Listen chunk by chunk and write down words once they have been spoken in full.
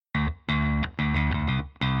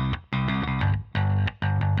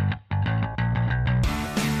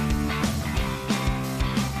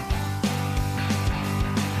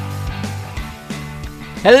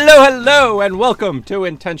Hello, and welcome to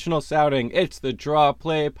Intentional Sounding. It's the Draw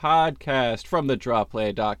Play podcast from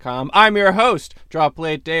thedrawplay.com. I'm your host, Draw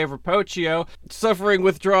Play Dave Rapocchio, suffering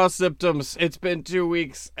with draw symptoms. It's been 2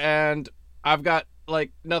 weeks, and I've got,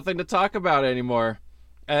 nothing to talk about anymore.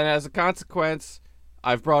 And as a consequence,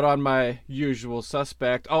 I've brought on my usual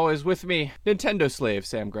suspect, always with me, Nintendo slave,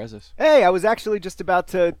 Sam Grezis. Hey, I was actually just about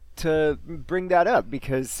to bring that up,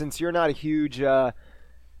 because since you're not a huge... well,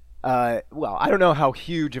 I don't know how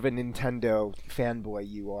huge of a Nintendo fanboy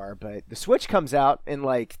you are, but the Switch comes out in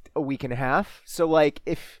a week and a half. So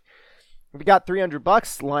if we got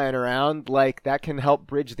 $300 lying around, that can help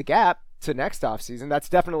bridge the gap to next off season. That's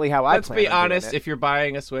definitely how I plan on doing it. Let's be honest, if you're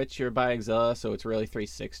buying a Switch, you're buying Zelda, so it's really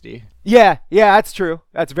 $360. Yeah, that's true.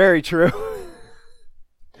 That's very true.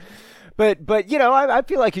 But I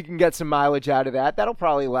feel like you can get some mileage out of that. That'll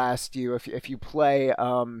probably last you if you play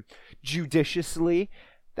judiciously.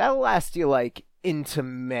 That'll last you into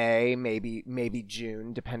May, maybe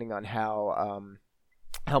June, depending on how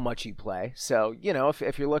much you play. So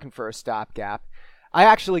if you're looking for a stopgap, I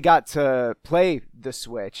actually got to play the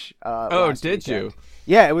Switch. Did weekend. You?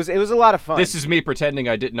 Yeah, it was a lot of fun. This is me pretending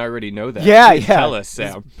I didn't already know that. Yeah. Tell us,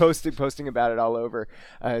 Sam. Posting about it all over.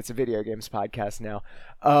 It's a video games podcast now.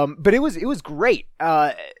 But it was great.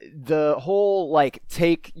 The whole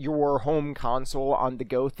take your home console on the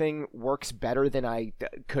go thing works better than I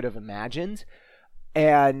could have imagined.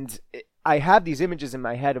 And I have these images in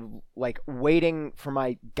my head of waiting for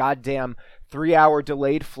my goddamn 3-hour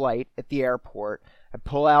delayed flight at the airport. I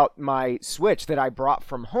pull out my Switch that I brought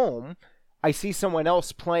from home. I see someone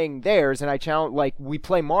else playing theirs, and I challenge, we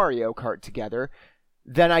play Mario Kart together.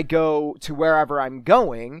 Then I go to wherever I'm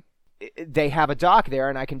going. They have a dock there,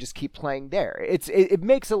 and I can just keep playing there. It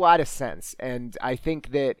makes a lot of sense, and I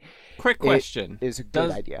think that quick question is a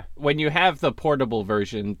good idea. When you have the portable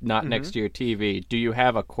version not next to your TV, do you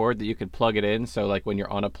have a cord that you can plug it in so when you're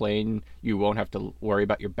on a plane, you won't have to worry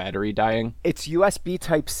about your battery dying? It's USB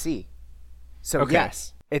Type-C. So okay.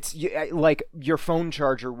 Yes, it's your phone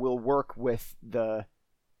charger will work with the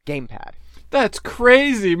gamepad. That's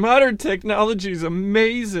crazy. Modern technology is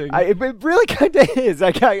amazing. It really kind of is.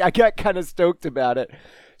 I got kind of stoked about it.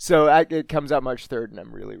 So it comes out March 3rd, and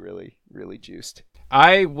I'm really, really, really juiced.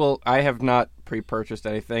 I have not pre-purchased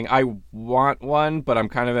anything. I want one, but I'm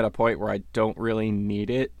kind of at a point where I don't really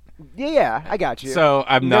need it. Yeah, I got you. So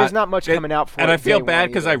There's not much coming out for it. And I feel bad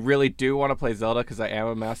because I really do want to play Zelda because I am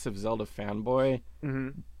a massive Zelda fanboy.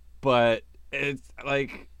 Mm-hmm. But it's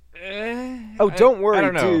don't worry, I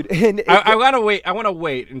don't know. Dude. I want to wait. I want to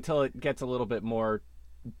wait until it gets a little bit more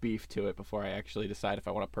beef to it before I actually decide if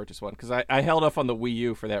I want to purchase one. Because I held off on the Wii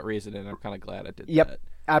U for that reason, and I'm kind of glad I did that.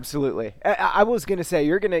 Absolutely. I was gonna say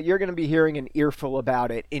you're gonna be hearing an earful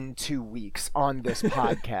about it in 2 weeks on this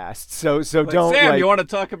podcast. So don't. Sam, you want to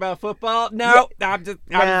talk about football? No, I'm just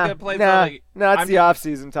gonna play Zelda. No, it's the off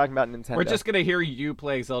season. Talking about Nintendo. We're just gonna hear you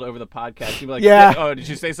play Zelda over the podcast. You'll be like, yeah. Oh, did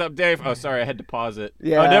you say something, Dave? Oh, sorry, I had to pause it.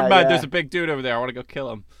 Yeah. Oh, never mind. Yeah. There's a big dude over there. I want to go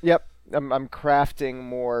kill him. Yep. I'm crafting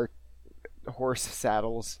more horse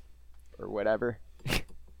saddles or whatever.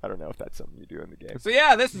 I don't know if that's something you do in the game. So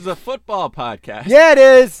yeah, this is a football podcast. Yeah, it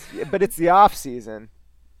is. But it's the off season.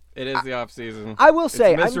 It is the off season. I will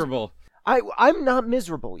say, it's miserable. I'm not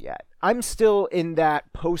miserable yet. I'm still in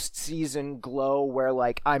that postseason glow where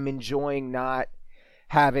I'm enjoying not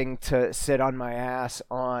having to sit on my ass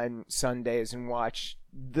on Sundays and watch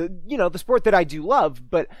the sport that I do love.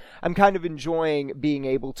 But I'm kind of enjoying being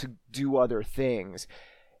able to do other things.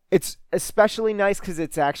 It's especially nice because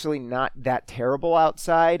it's actually not that terrible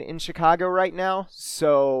outside in Chicago right now.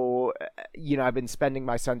 So, I've been spending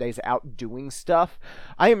my Sundays out doing stuff.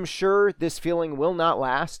 I am sure this feeling will not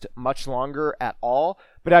last much longer at all,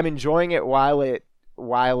 but I'm enjoying it while it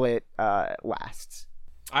lasts.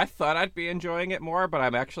 I thought I'd be enjoying it more, but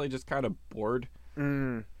I'm actually just kind of bored.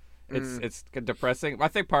 It's depressing. I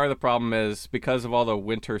think part of the problem is because of all the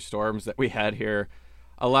winter storms that we had here.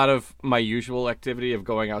 A lot of my usual activity of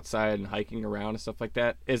going outside and hiking around and stuff like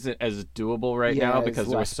that isn't as doable right now because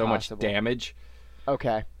there was so much damage.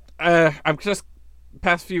 Okay. I'm just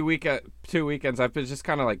past 2 weekends I've been just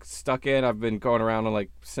kind of stuck in. I've been going around on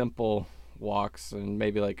simple walks and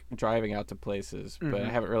maybe driving out to places, but I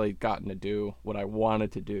haven't really gotten to do what I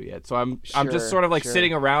wanted to do yet. So I'm just sort of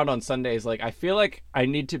sitting around on Sundays. I feel like I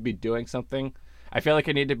need to be doing something. I feel like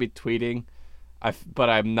I need to be tweeting. But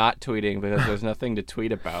I'm not tweeting because there's nothing to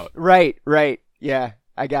tweet about. Right. Yeah,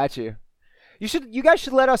 I got you. You guys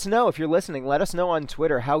should let us know if you're listening. Let us know on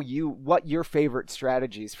Twitter what your favorite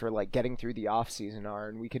strategies for getting through the off season are,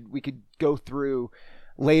 and we could go through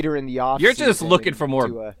later in the off. You're just looking for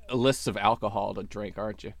more lists of alcohol to drink,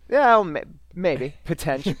 aren't you? Yeah, maybe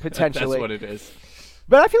potentially. That's what it is.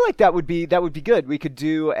 But I feel like that would be good. We could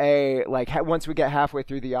do a once we get halfway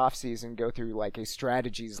through the off season, go through like a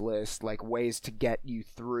strategies list, like ways to get you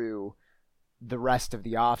through the rest of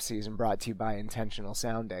the off season, brought to you by Intentional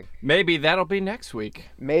Sounding. Maybe that'll be next week.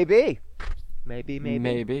 Maybe.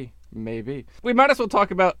 We might as well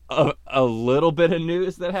talk about a little bit of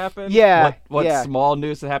news that happened. Yeah. What small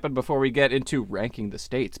news that happened before we get into ranking the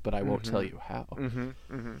states, but I won't tell you how.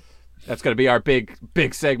 That's going to be our big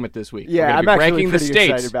segment this week. Yeah, we're I'm ranking actually the pretty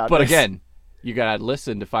states, excited about but this. again, you got to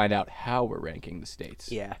listen to find out how we're ranking the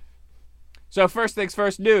states. Yeah. So first things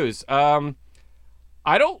first, news. I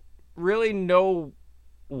don't really know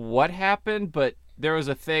what happened, but there was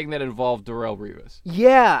a thing that involved Darrelle Revis.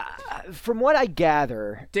 Yeah, from what I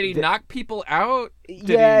gather, did he knock people out?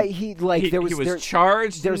 He was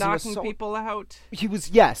charged knocking people out.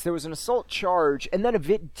 There was an assault charge, and then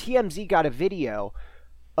TMZ got a video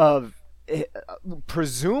of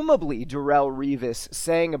presumably Darrelle Revis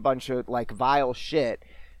saying a bunch of like vile shit,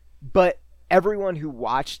 but everyone who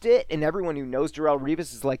watched it and everyone who knows Darrelle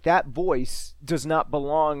Revis is like, that voice does not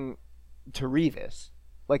belong to Revis.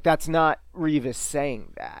 Like, that's not Revis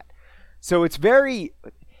saying that. So it's very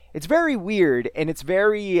weird, and it's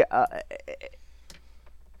very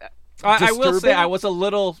I will say I was a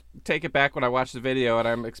little take it back when I watched the video, and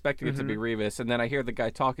I'm expecting it to be Revis, and then I hear the guy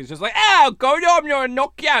talk. He's just like, "Oh, go on, I'm gonna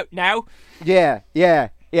knock you out now." Yeah.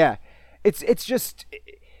 It's just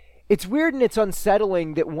it's weird, and it's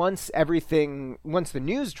unsettling that once the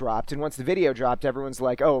news dropped and once the video dropped, everyone's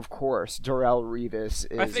like, "Oh, of course, Darrelle Revis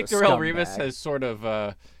is." I think Darrelle Revis has sort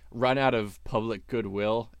of run out of public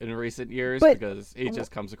goodwill in recent years because he just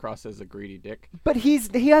comes across as a greedy dick. But he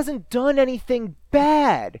hasn't done anything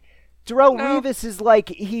bad. Darrelle Revis is like,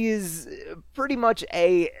 he's pretty much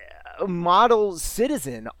a model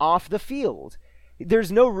citizen off the field.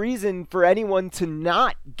 There's no reason for anyone to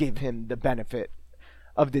not give him the benefit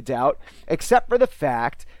of the doubt, except for the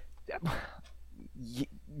fact,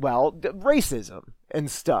 racism and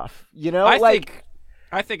stuff. You know, I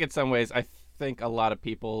think in some ways, I think a lot of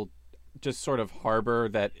people just sort of harbor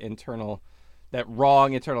that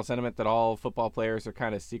wrong internal sentiment that all football players are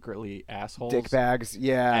kind of secretly assholes. Dickbags,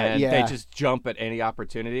 yeah. They just jump at any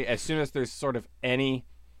opportunity. As soon as there's sort of any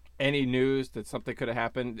news that something could have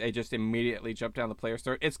happened, they just immediately jump down the player's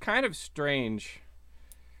throat. It's kind of strange,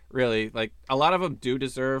 really. Like, a lot of them do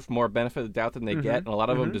deserve more benefit of the doubt than they get, and a lot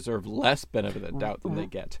of them deserve less benefit of the doubt than they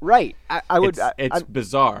get. Right. It's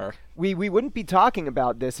bizarre. We wouldn't be talking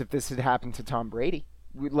about this if this had happened to Tom Brady.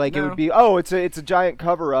 It would be, it's a giant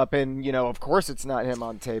cover up, and of course it's not him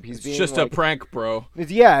on tape. He's being just a prank, bro.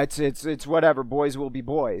 Yeah, it's whatever. Boys will be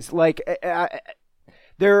boys. Like,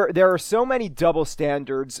 there are so many double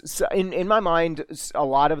standards. In my mind, a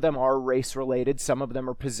lot of them are race related. Some of them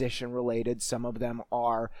are position related. Some of them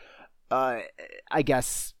are, I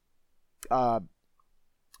guess,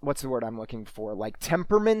 what's the word I'm looking for? Like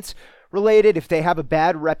temperament related. If they have a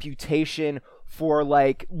bad reputation for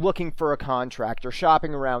like looking for a contract or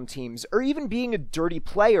shopping around teams or even being a dirty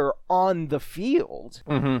player on the field,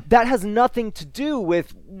 that has nothing to do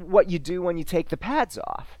with what you do when you take the pads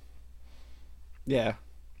off. Yeah.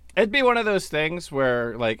 It'd be one of those things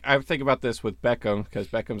where, like, I think about this with Beckham, because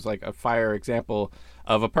Beckham's like a fire example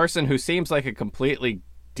of a person who seems like a completely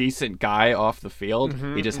decent guy off the field.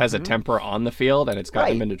 He just has a temper on the field, and it's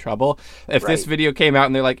gotten him into trouble. If this video came out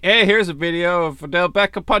and they're like, "Hey, here's a video of Odell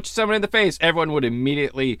Beckham punched someone in the face," everyone would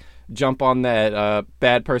immediately jump on that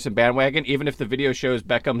bad person bandwagon, even if the video shows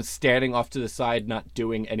Beckham standing off to the side, not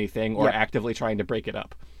doing anything or actively trying to break it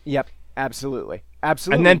up. Yep, absolutely.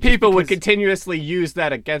 And then people would continuously use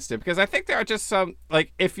that against him, because I think there are just some,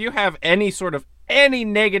 like, if you have any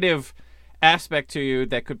negative aspect to you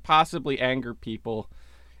that could possibly anger people,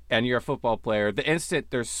 and you're a football player, the instant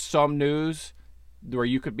there's some news where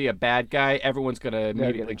you could be a bad guy, everyone's going to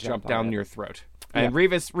immediately jump down your throat. And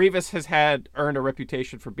Revis has earned a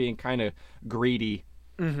reputation for being kind of greedy.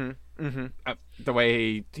 The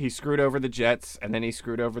way he screwed over the Jets, and then he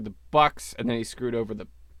screwed over the Bucks, and then he screwed over the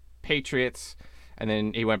Patriots, and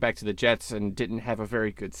then he went back to the Jets and didn't have a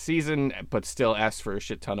very good season, but still asked for a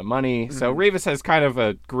shit ton of money. So Revis has kind of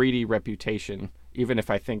a greedy reputation, even if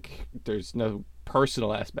I think there's no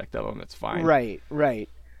personal aspect of him that's fine. Right.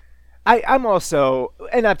 I'm also,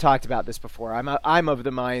 and I've talked about this before, I'm of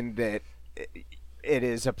the mind that it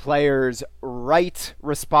is a player's right,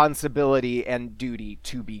 responsibility, and duty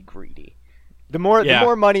to be greedy. The more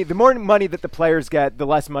Yeah. money that the players get, the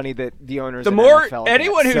less money that the owners. The and more NFL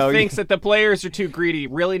anyone get. who So, thinks that the players are too greedy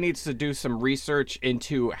really needs to do some research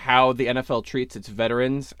into how the NFL treats its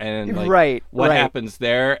veterans and like what happens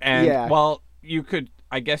there. And while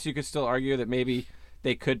I guess you could still argue that maybe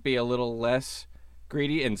they could be a little less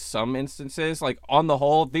greedy in some instances. Like on the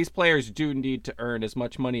whole, these players do need to earn as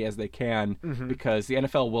much money as they can because the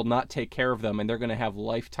NFL will not take care of them and they're going to have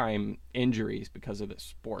lifetime injuries because of this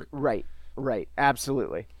sport. Right.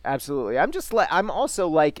 Absolutely. I'm also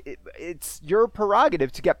like, it's your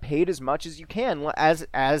prerogative to get paid as much as you can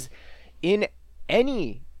as in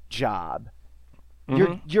any job.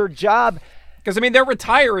 Your job. Because, I mean, they're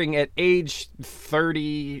retiring at age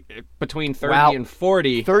 30, between 30 and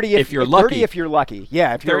 40 if you're lucky. 30 if you're lucky.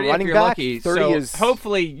 Yeah, if you're a running back, lucky. 30 so is...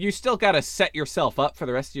 hopefully you still got to set yourself up for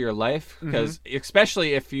the rest of your life, because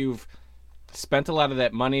especially if you've spent a lot of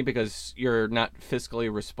that money because you're not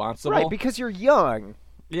fiscally responsible. Right, because you're young.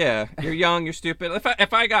 Yeah, you're young, you're stupid.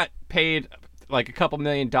 If I got paid like a couple $1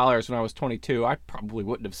 million when I was 22, I probably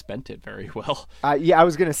wouldn't have spent it very well. Yeah, I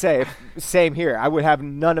was going to say, same here. I would have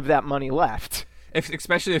none of that money left.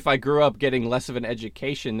 Especially if I grew up getting less of an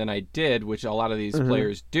education than I did, which a lot of these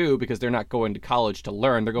players do because they're not going to college to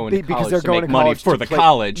learn. They're going to college to make money for the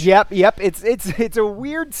college. Yep. It's a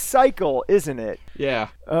weird cycle, isn't it? Yeah.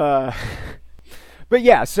 But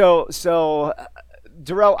yeah, so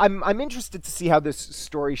Darrell, I'm interested to see how this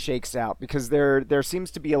story shakes out, because there seems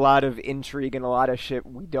to be a lot of intrigue and a lot of shit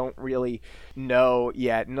we don't really know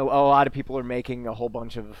yet, and a lot of people are making a whole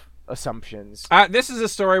bunch of assumptions. This is a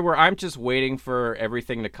story where I'm just waiting for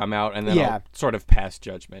everything to come out, and then I'll sort of pass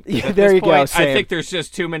judgment. Yeah, there you go. Same. I think there's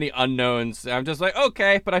just too many unknowns. I'm just like,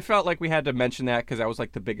 okay, but I felt like we had to mention that because that was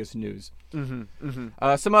like the biggest news.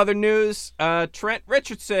 Some other news: Trent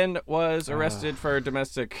Richardson was arrested for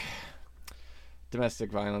domestic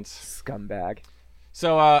violence. Scumbag.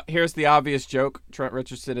 So here's the obvious joke: Trent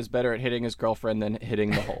Richardson is better at hitting his girlfriend than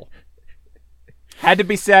hitting the hole. Had to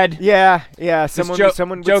be said. Yeah.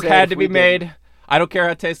 Someone would joke say had to be didn't. made. I don't care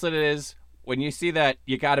how tasteless it is. When you see that,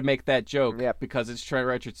 you got to make that joke because it's Trent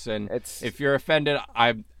Richardson. If you're offended,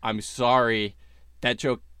 I'm sorry. That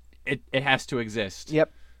joke, it has to exist.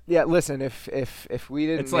 Yep. Yeah. Listen, if we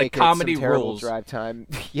didn't, it's like make comedy it some terrible rules. Drive time.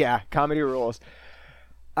 Yeah, comedy rules.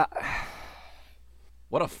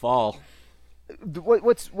 What a fall.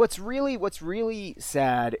 What's really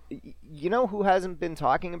sad? You know who hasn't been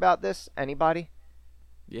talking about this? Anybody?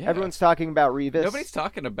 Yeah. Everyone's talking about Revis. Nobody's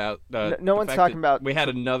talking about. No one's talking about. We had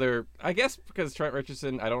another. I guess because Trent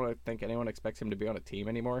Richardson, I don't think anyone expects him to be on a team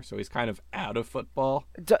anymore, so he's kind of out of football.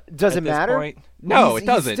 Does it matter? Point. No, it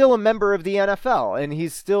doesn't. He's still a member of the NFL, and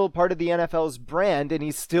he's still part of the NFL's brand, and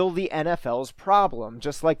he's still the NFL's problem,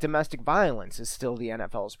 just like domestic violence is still the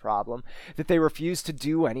NFL's problem that they refuse to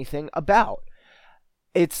do anything about.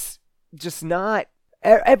 It's just not.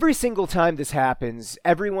 Every single time this happens,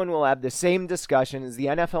 everyone will have the same discussion as the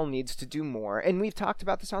NFL needs to do more. And we've talked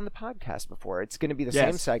about this on the podcast before. It's going to be the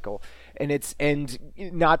same cycle. And it's the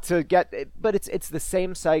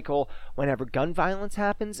same cycle whenever gun violence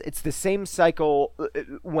happens. It's the same cycle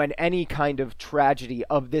when any kind of tragedy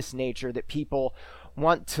of this nature that people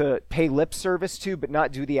want to pay lip service to but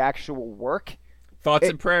not do the actual work. Thoughts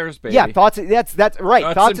and prayers, baby. Yeah, thoughts. That's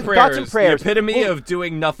right. Thoughts and prayers. The epitome of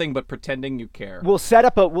doing nothing but pretending you care. We'll set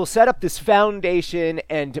up this foundation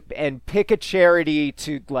and pick a charity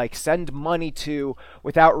to like send money to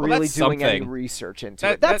without really doing any research into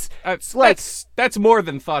it. That's more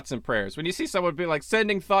than thoughts and prayers. When you see someone be like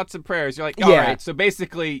sending thoughts and prayers, you're like, all right. So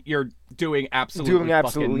basically, you're doing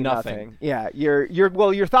absolutely nothing. Yeah,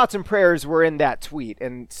 your thoughts and prayers were in that tweet,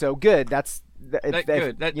 and so good. That's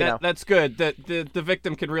good. That's good. The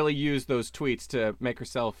victim can really use those tweets to make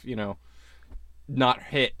herself, not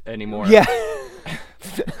hit anymore. Yeah.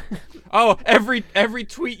 Oh, every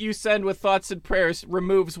tweet you send with thoughts and prayers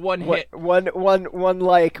removes one hit. One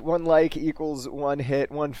like equals one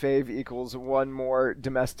hit. One fave equals one more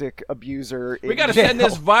domestic abuser. We gotta send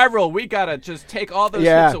this viral. We gotta just take all those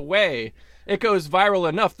hits away. It goes viral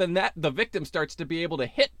enough, then the victim starts to be able to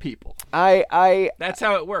hit people. That's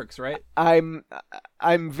how it works, right? I'm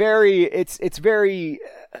very. It's very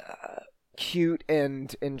cute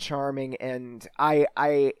and charming, and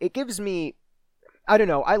it gives me. I don't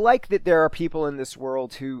know. I like that there are people in this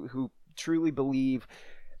world who truly believe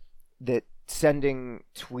that sending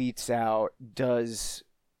tweets out does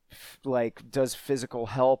physical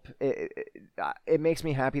help. It makes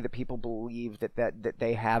me happy that people believe that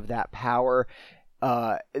they have that power,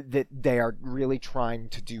 that they are really trying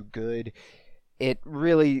to do good. it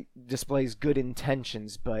really displays good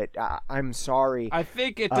intentions, but I'm sorry. I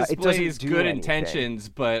think it doesn't displays do good anything. intentions,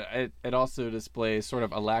 but it also displays sort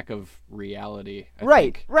of a lack of reality. I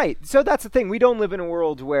Right, think. right. So that's the thing. We don't live in a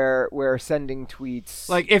world where sending tweets.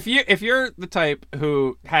 Like if you're the type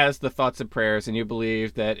who has the thoughts and prayers and you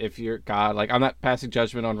believe that if you're God, like I'm not passing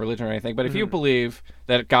judgment on religion or anything, but if you believe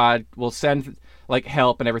that God will send like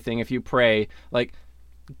help and everything if you pray, like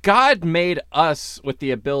God made us with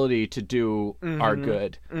the ability to do our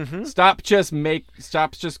good. Stop just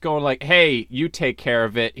going like, hey, you take care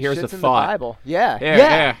of it. Here's Shit's a in thought. the Bible. Yeah.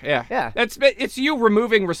 Yeah. It's you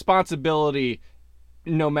removing responsibility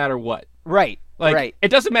no matter what. Right. Like right. it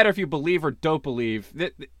doesn't matter if you believe or don't believe.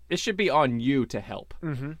 It should be on you to help.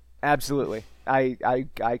 Absolutely.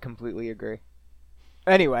 I completely agree.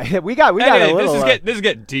 Anyway, we got a little. This is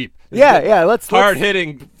getting deep. Let's hard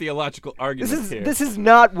hitting theological arguments here. This is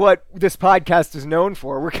not what this podcast is known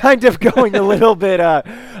for. We're kind of going a little bit out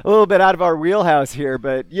of our wheelhouse here,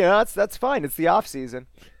 but that's fine. It's the off season.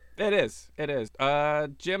 It is.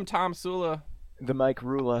 Jim Tom Sula, the Mike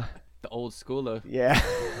Rula, the old schooler. Yeah,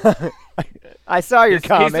 I saw your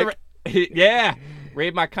comic.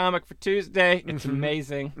 Read my comic for Tuesday. It's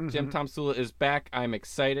amazing. Jim Tom Sula is back. I'm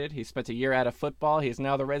excited. He spent a year out of football. He is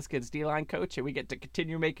now the Redskins D-line coach, and we get to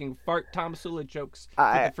continue making fart Tom Sula jokes for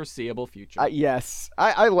the foreseeable future. Yes.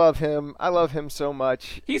 I love him. I love him so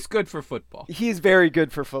much. He's good for football. He's very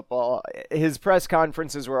good for football. His press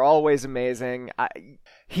conferences were always amazing.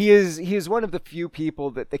 He is one of the few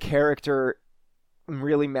people that the character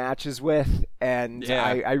really matches with, and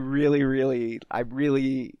I really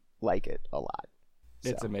like it a lot.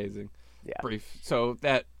 It's amazing. Yeah. Brief. So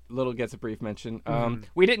that little gets a brief mention.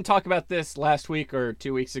 We didn't talk about this last week or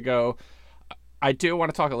 2 weeks ago. I do want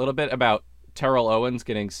to talk a little bit about Terrell Owens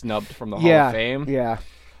getting snubbed from the Hall of Fame. Yeah.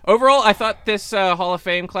 Overall, I thought this Hall of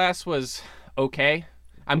Fame class was okay.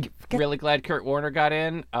 I'm really glad Kurt Warner got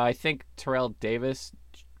in. I think Terrell Davis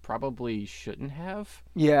probably shouldn't have.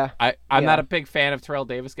 Yeah. I'm not a big fan of Terrell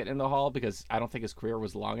Davis getting in the Hall because I don't think his career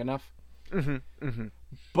was long enough.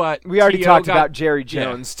 But we already talked about Jerry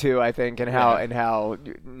Jones too, I think, and how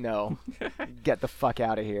no, get the fuck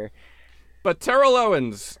out of here. But Terrell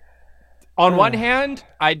Owens, on one hand,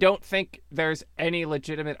 I don't think there's any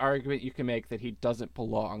legitimate argument you can make that he doesn't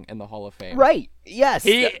belong in the Hall of Fame. Right? Yes.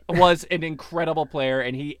 He was an incredible player,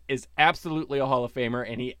 and he is absolutely a Hall of Famer,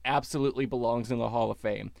 and he absolutely belongs in the Hall of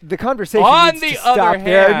Fame. The conversation on needs the to stop other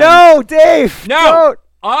there. hand, No, Dave. No. Don't.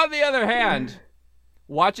 On the other hand,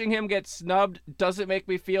 watching him get snubbed doesn't make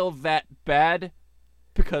me feel that bad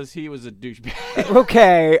because he was a douchebag.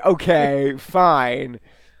 Okay, fine.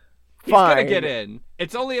 He's gonna get in.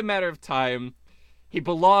 It's only a matter of time. He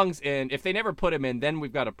belongs in. If they never put him in, then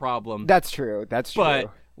we've got a problem. That's true.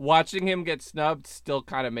 But watching him get snubbed still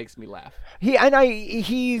kind of makes me laugh.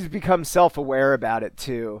 He's become self-aware about it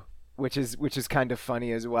too, which is kind of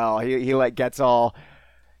funny as well. He like gets all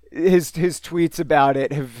his tweets about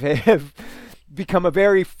it have become a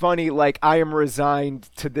very funny, like, I am resigned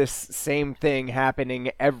to this same thing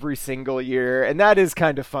happening every single year, and that is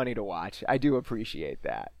kind of funny to watch. I do appreciate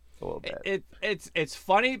that a little bit. It's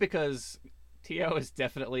funny because T.O. is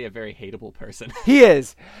definitely a very hateable person. He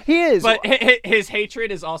is. But his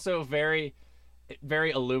hatred is also very,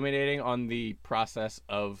 very illuminating on the process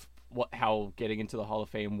of how getting into the Hall of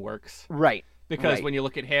Fame works. Right. Because when you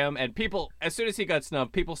look at him, and people, as soon as he got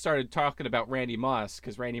snubbed, people started talking about Randy Moss,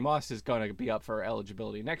 because Randy Moss is going to be up for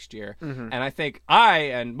eligibility next year. And I think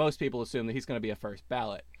and most people assume that he's going to be a first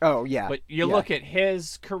ballot. Oh, yeah. But you look at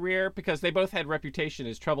his career, because they both had reputation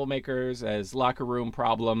as troublemakers, as locker room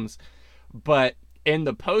problems. But in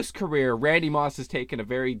the post-career, Randy Moss has taken a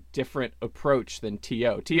very different approach than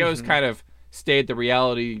T.O. T.O.'s kind of stayed the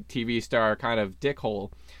reality TV star kind of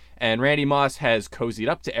dickhole. And Randy Moss has cozied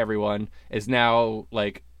up to everyone, is now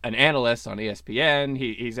like an analyst on ESPN.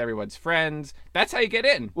 He's everyone's friend. That's how you get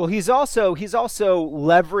in. Well, he's also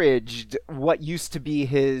leveraged what used to be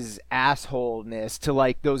his assholeness to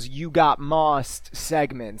like those "You Got Mossed"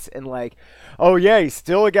 segments, and like, oh yeah, he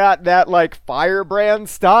still got that like firebrand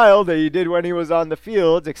style that he did when he was on the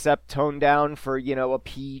field, except toned down for a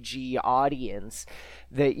PG audience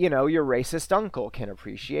that your racist uncle can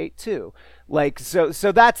appreciate too. Like so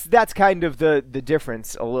that's kind of the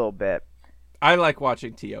difference a little bit. I like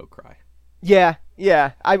watching T.O. cry. Yeah.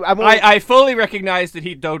 I fully recognize that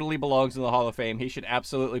he totally belongs in the Hall of Fame. He should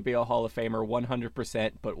absolutely be a Hall of Famer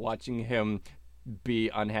 100%, but watching him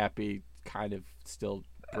be unhappy kind of still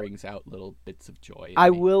brings out little bits of joy in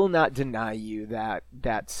I me. will not deny you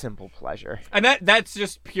that simple pleasure. And that's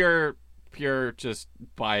just pure pure just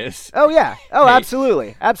bias. Oh yeah. Oh,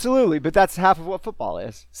 Hate. absolutely. But that's half of what football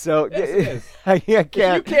is. So Yes, it is. I You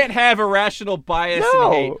can't. can't have irrational bias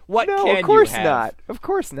and hate. What no, can of course you have? not. Of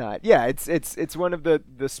course not. Yeah, it's one of the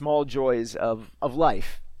small joys of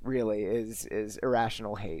life. Really, is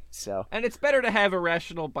irrational hate. So And it's better to have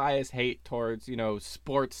irrational bias hate towards,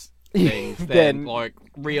 sports things than Then- like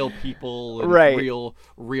real people and Right.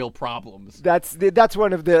 real problems. that's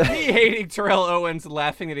one of the. Me hating Terrell Owens and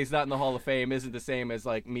laughing that he's not in the Hall of Fame isn't the same as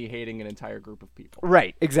like me hating an entire group of people.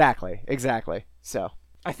 Right. Exactly. So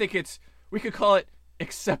I think we could call it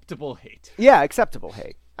acceptable hate. yeah, acceptable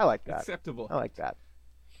hate. I like that. Acceptable. I like that.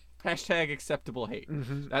 Hashtag acceptable hate.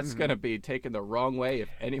 That's gonna be taken the wrong way if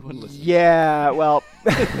anyone listens. Yeah. Well.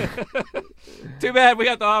 Too bad we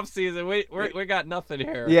got the off season. We got nothing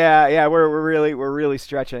here. Yeah. We're really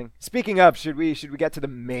stretching. Speaking of, should we get to the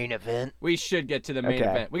main event? We should get to the main Okay.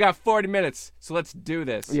 event. We got 40 minutes, so let's do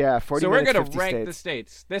this. Yeah, 40 So we're minutes, gonna 50 rank states. the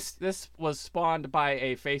states. This was spawned by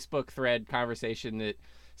a Facebook thread conversation that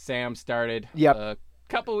Sam started Yep. a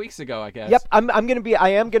couple weeks ago, I guess. Yep, I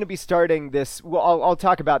am gonna be starting this. Well, I'll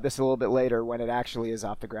talk about this a little bit later when it actually is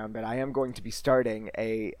off the ground. But I am going to be starting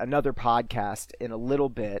another podcast in a little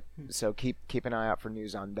bit, so keep an eye out for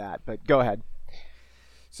news on that. But go ahead.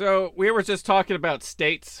 So we were just talking about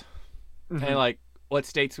states Mm-hmm. and like what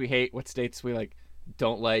states we hate, what states we like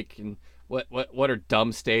don't like, and what are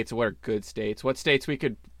dumb states, what are good states, what states we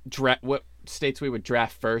could what states we would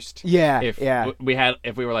draft first. Yeah, If yeah.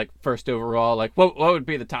 if we were like first overall, like what would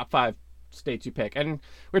be the top 5 states you pick? And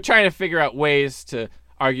we're trying to figure out ways to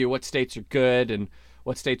argue what states are good and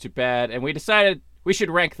what states are bad, and we decided we should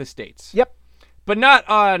rank the states. Yep. But not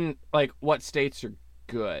on like what states are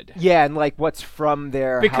good. Yeah, and like what's from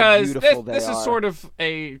there, how Because beautiful this they is are. sort of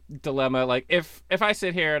a dilemma. Like if I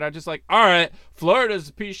sit here and I'm just like, all right, Florida's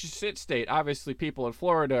a piece of shit state. Obviously, people in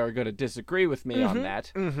Florida are going to disagree with me on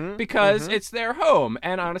that because it's their home.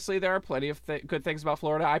 And honestly, there are plenty of good things about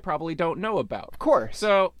Florida I probably don't know about. Of course.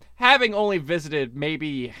 So having only visited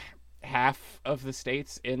maybe half of the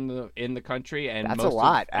states in the country, and That's most a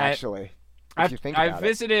lot, of, actually. If you think I've about it.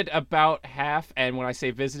 visited about half, and when I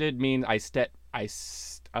say visited, mean I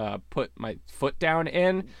put my foot down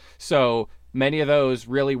in. So many of those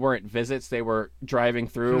really weren't visits; they were driving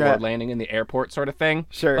through Yeah. or landing in the airport, sort of thing.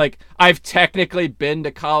 Sure. Like I've technically been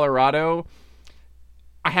to Colorado.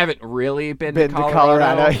 I haven't really been to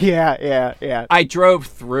Colorado. Yeah. I drove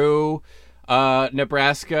through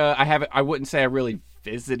Nebraska. I wouldn't say I really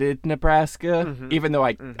visited Nebraska, even though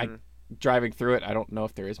I driving through it, I don't know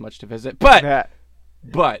if there is much to visit. But Yeah.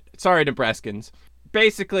 But, sorry, Nebraskans.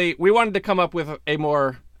 Basically, we wanted to come up with a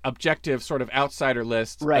more objective sort of outsider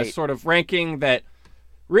list. Right. A sort of ranking that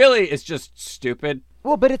really is just stupid.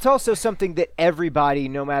 Well, but it's also something that everybody,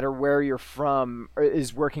 no matter where you're from,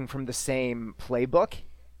 is working from the same playbook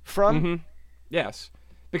from. Yes.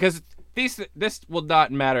 Because this will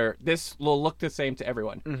not matter. This will look the same to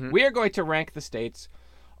everyone. We are going to rank the states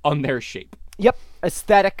on their shape. Yep,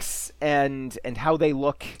 aesthetics and how they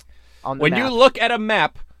look on the When map. you look at a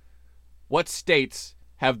map, what states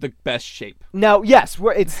have the best shape? Now, yes,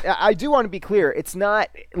 I do want to be clear. It's not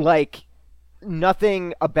like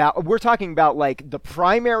nothing about. We're talking about like the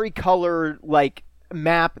primary color like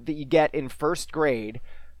map that you get in first grade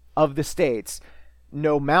of the states.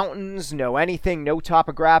 No mountains, no anything, no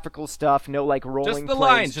topographical stuff, no like rolling the plains,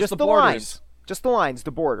 lines, just the the borders. lines, just the lines,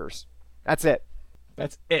 the borders. That's it.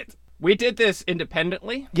 That's it. We did this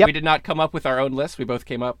independently. Yep. We did not come up with our own list. We both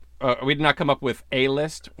came up. We did not come up with a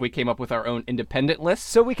list. We came up with our own independent list.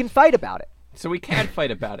 So we can fight about it. So we can fight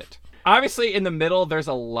about it. Obviously, in the middle, there's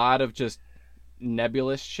a lot of just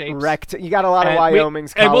nebulous shapes. You got a lot of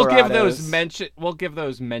Wyoming's, and we'll give Colorados. We'll give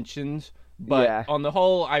those mentions. But Yeah. on the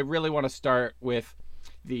whole, I really want to start with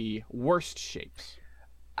the worst shapes.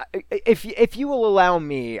 If you will allow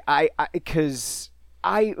me,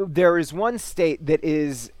 there is one state that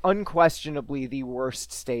is unquestionably the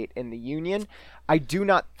worst state in the union. I do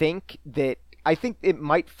not think that. I think it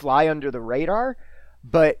might fly under the radar,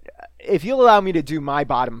 but if you'll allow me to do my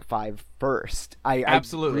bottom 5 first,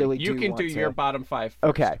 Absolutely. I really you do can want do to. your bottom 5 first.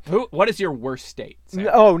 Okay. What is your worst state? Sam?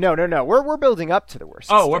 Oh no! We're building up to the worst.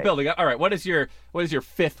 Oh, we're state. building up. All right. What is your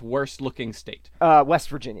 5th worst looking state? West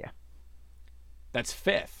Virginia. That's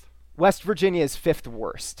 5th. West Virginia is 5th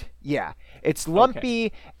worst. Yeah. It's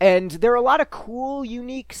lumpy, and there are a lot of cool,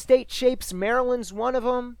 unique state shapes. Maryland's one of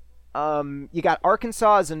them. You got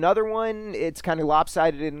Arkansas is another one. It's kind of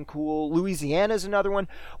lopsided and cool. Louisiana's another one.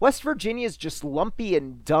 West Virginia is just lumpy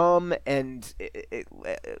and dumb, and it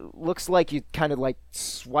looks like you kind of like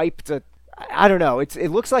swiped I don't know. It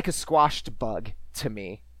looks like a squashed bug to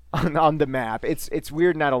me on the map. It's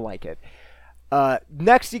weird, and I don't like it.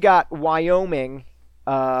 Next, you got Wyoming,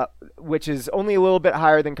 which is only a little bit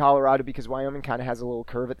higher than Colorado because Wyoming kind of has a little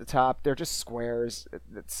curve at the top. They're just squares.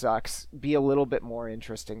 It sucks. Be a little bit more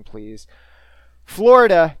interesting, please.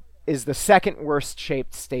 Florida is the second worst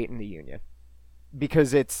shaped state in the union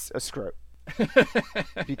because it's a scrote.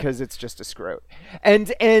 Because it's just a scrote.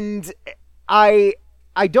 And I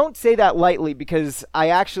don't say that lightly because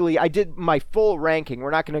I did my full ranking.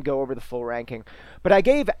 We're not going to go over the full ranking, but I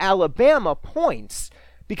gave Alabama points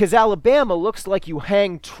because Alabama looks like you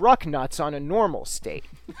hang truck nuts on a normal state.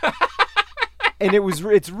 And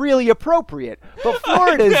it's really appropriate. But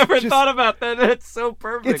Florida's I never thought about that. It's so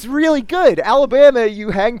perfect. It's really good. Alabama, you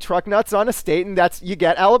hang truck nuts on a state, and you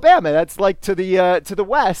get Alabama. That's like to the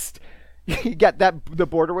west. You get the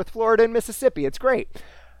border with Florida and Mississippi. It's great.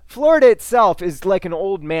 Florida itself is like an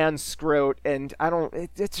old man's scrote, and I don't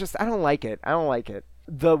like it. I don't like it.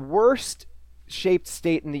 The worst shaped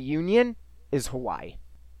state in the union is Hawaii.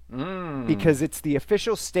 Because it's the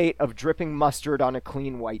official state of dripping mustard on a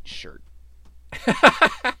clean white shirt.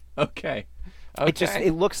 Okay.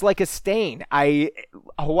 It looks like a stain.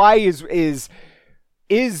 Hawaii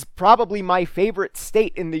is probably my favorite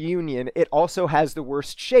state in the union. It also has the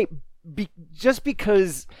worst shape just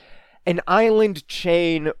because an island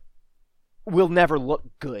chain will never look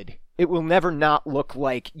good. It will never not look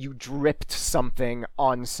like you dripped something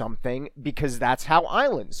on something because that's how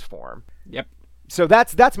islands form. Yep. So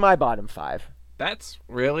that's my bottom 5. That's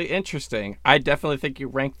really interesting. I definitely think you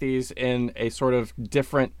rank these in a sort of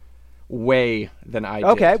different way than I did.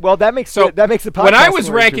 Okay, well that makes the podcast when I was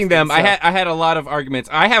more ranking them, so. I had a lot of arguments.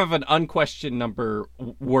 I have an unquestioned number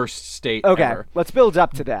worst state ever. Let's build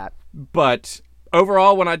up to that. But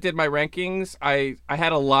overall, when I did my rankings, I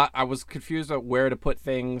had a lot. I was confused about where to put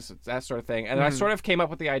things, that sort of thing. And I sort of came up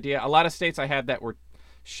with the idea. A lot of states I had that were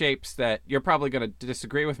shapes that you're probably going to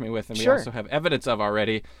disagree with me with, and we also have evidence of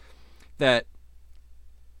already, that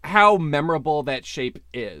how memorable that shape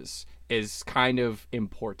is kind of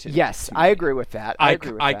important. Yes, I agree with that.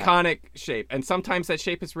 Iconic shape. And sometimes that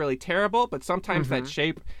shape is really terrible, but sometimes that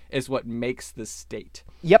shape is what makes the state.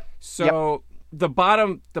 Yep. So the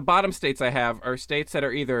bottom states I have are states that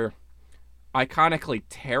are either iconically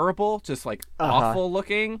terrible, just like awful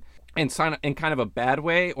looking, in kind of a bad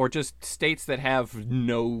way, or just states that have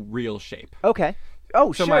no real shape. Okay.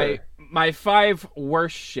 Oh, so sure. my 5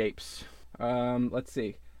 worst shapes. Let's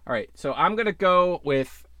see. All right, so I'm gonna go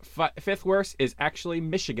with 5th worst is actually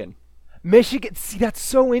Michigan. Michigan. See, that's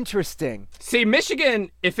so interesting. See, Michigan,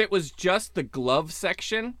 if it was just the glove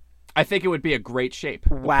section, I think it would be a great shape.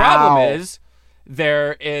 Wow. The problem is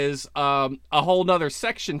there is a whole nother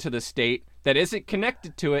section to the state that isn't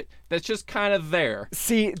connected to it. That's just kind of there.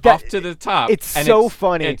 See, off to the top. It's and so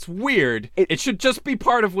funny. It's weird. It should just be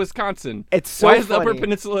part of Wisconsin. It's so Why is funny. the Upper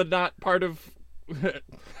Peninsula not part of?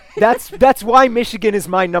 That's why Michigan is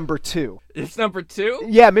my number 2. It's number 2?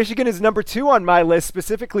 Yeah, Michigan is number 2 on my list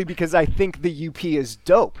specifically because I think the UP is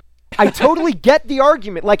dope. I totally get the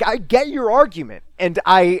argument. Like, I get your argument, and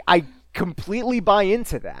I completely buy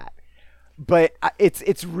into that. But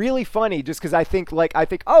it's really funny just because I think,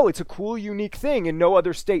 oh, it's a cool, unique thing, and no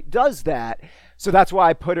other state does that. So that's why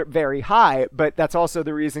I put it very high. But that's also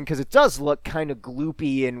the reason because it does look kind of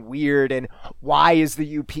gloopy and weird. And why is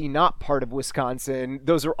the UP not part of Wisconsin?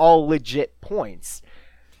 Those are all legit points.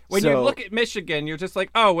 When you look at Michigan, you're just like,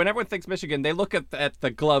 oh, when everyone thinks Michigan, they look at the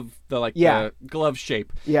glove, the glove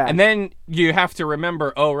shape. Yeah. And then you have to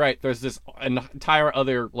remember, oh, right, there's this entire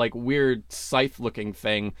other, like, weird scythe-looking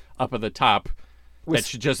thing up at the top that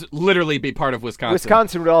should just literally be part of Wisconsin.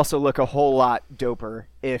 Wisconsin would also look a whole lot doper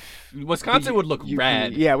if... Wisconsin would look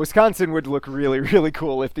rad. Yeah, Wisconsin would look really, really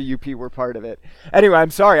cool if the UP were part of it. Anyway,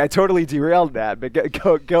 I'm sorry, I totally derailed that, but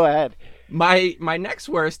go ahead. My next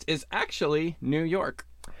worst is actually New York.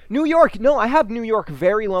 New York, no, I have New York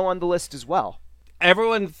very low on the list as well.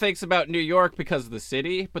 Everyone thinks about New York because of the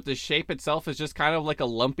city, but the shape itself is just kind of like a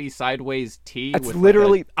lumpy sideways T with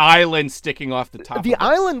literally like an island sticking off the top. The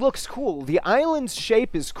island looks cool. The island's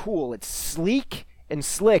shape is cool. It's sleek and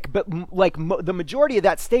slick, but the majority of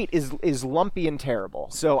that state is lumpy and terrible.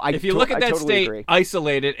 So if you look at that totally state agree.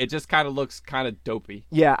 Isolated, it just kind of looks kind of dopey.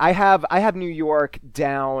 Yeah, I have New York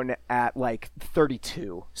down at like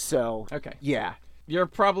 32. So okay, yeah. You're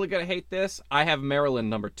probably going to hate this. I have Maryland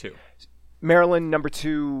number 2. Maryland number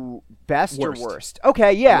 2 best worst. Or worst?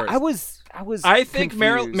 Okay, yeah. Worst. I think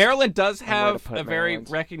Maryland does have a very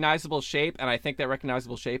recognizable shape, and I think that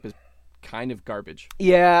recognizable shape is kind of garbage.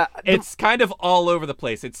 Yeah. It's kind of all over the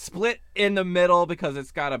place. It's split in the middle because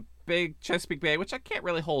it's got a big Chesapeake Bay, which I can't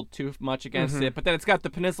really hold too much against it. But then it's got the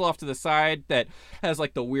peninsula off to the side that has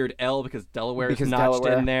like the weird L because Delaware is notched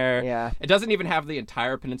in there. Yeah. It doesn't even have the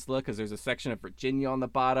entire peninsula because there's a section of Virginia on the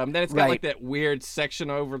bottom. Then it's got like that weird section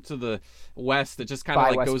over to the west that just kind of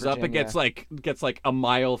like West goes up. It gets like a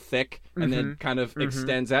mile thick and then kind of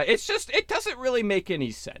extends out. It's just, it doesn't really make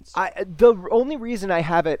any sense. The only reason I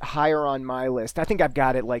have it higher on my list, I think I've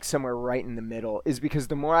got it like somewhere right in the middle, is because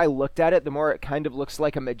the more I looked at it, the more it kind of looks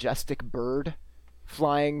like a majestic bird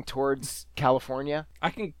flying towards California.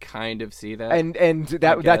 I can kind of see that. And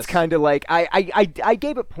that's kind of like, I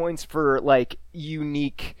gave it points for like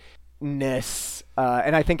uniqueness,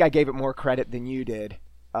 and I think I gave it more credit than you did.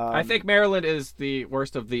 I think Maryland is the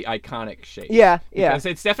worst of the iconic shapes. Yeah. Because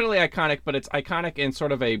it's definitely iconic, but it's iconic in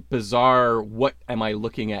sort of a bizarre, what am I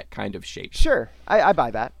looking at kind of shape. Sure, I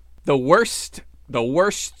buy that. The worst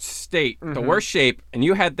state, the worst shape, and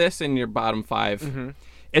you had this in your bottom 5,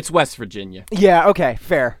 it's West Virginia. Yeah, okay,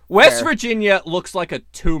 fair. West Virginia looks like a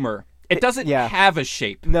tumor. It doesn't have a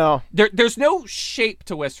shape. No. There's no shape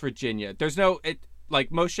to West Virginia. There's no, like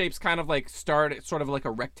most shapes kind of like start at sort of like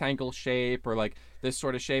a rectangle shape or like this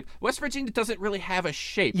sort of shape. West Virginia doesn't really have a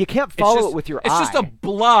shape. You can't follow it with your eye. It's just a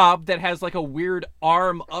blob that has like a weird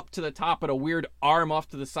arm up to the top and a weird arm off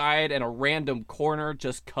to the side and a random corner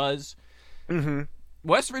just cuz.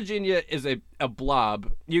 West Virginia is a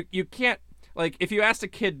blob. You can't, like, if you asked a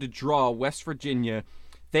kid to draw West Virginia,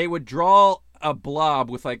 they would draw a blob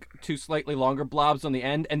with like 2 slightly longer blobs on the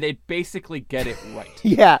end, and they'd basically get it right.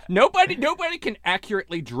 Yeah. Nobody can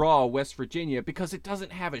accurately draw West Virginia because it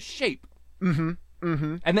doesn't have a shape. And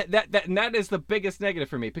that is the biggest negative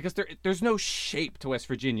for me, because there's no shape to West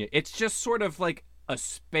Virginia. It's just sort of like a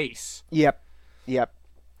space. Yep.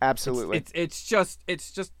 Absolutely. It's just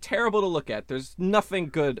terrible to look at. There's nothing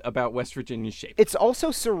good about West Virginia's shape. It's also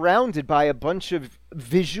surrounded by a bunch of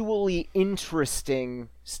visually interesting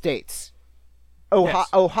states.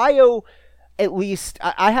 Ohio, at least,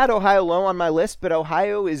 I had Ohio low on my list, but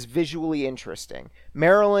Ohio is visually interesting.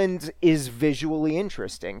 Maryland is visually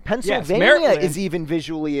interesting. Pennsylvania is even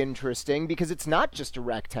visually interesting because it's not just a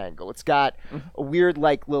rectangle. It's got a weird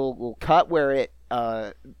like little cut where it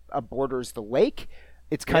borders the lake.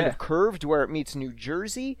 It's kind of curved where it meets New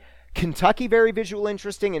Jersey. Kentucky, very visually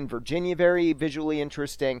interesting, and Virginia, very visually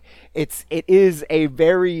interesting. It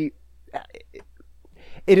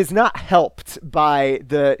is not helped by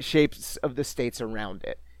the shapes of the states around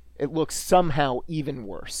it. It looks somehow even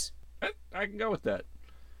worse. I can go with that.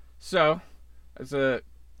 So, as a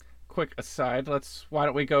quick aside, why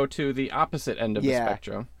don't we go to the opposite end of the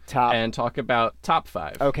spectrum and talk about top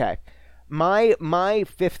 5. Okay. My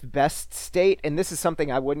 5th best state, and this is something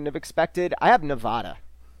I wouldn't have expected, I have Nevada.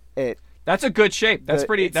 That's a good shape.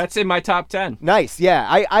 That's in my top 10. Nice, yeah.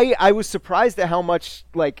 I was surprised at how much,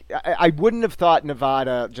 like, I wouldn't have thought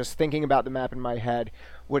Nevada, just thinking about the map in my head,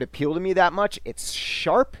 would appeal to me that much. It's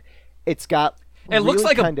sharp. It's got It looks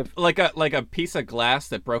like a piece of glass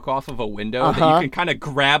that broke off of a window that you can kind of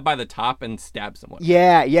grab by the top and stab someone.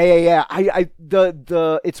 Yeah.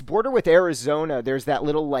 It's border with Arizona. There's that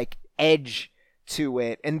little like edge to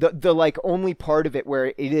it, and the like only part of it where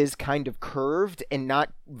it is kind of curved and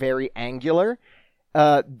not very angular.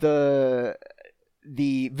 The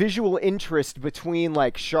visual interest between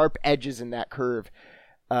like sharp edges in that curve,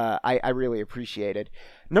 I really appreciated.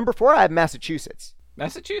 Number 4, I have Massachusetts.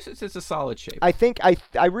 Massachusetts is a solid shape. I think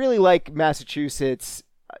I really like Massachusetts.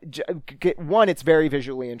 1, it's very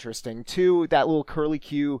visually interesting. 2, that little curly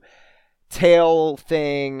Q tail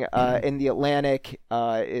thing in the Atlantic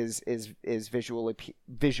is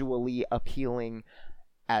visually appealing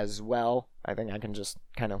as well. I think I can just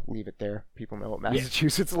kind of leave it there. People know what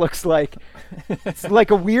Massachusetts looks like. It's like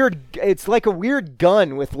a weird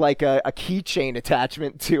gun with like a keychain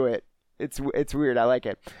attachment to it. It's weird. I like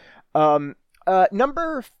it.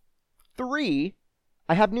 Number 3,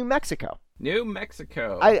 I have New Mexico. New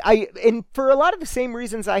Mexico. And for a lot of the same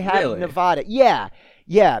reasons I had Nevada.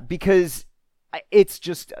 Yeah, because it's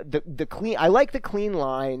just the clean. I like the clean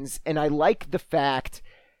lines, and I like the fact.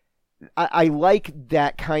 I like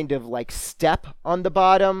that kind of like step on the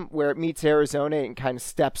bottom where it meets Arizona and kind of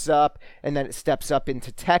steps up, and then it steps up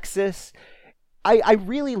into Texas. I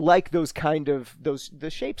really like those kind of the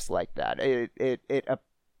shapes like that.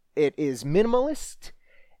 It is minimalist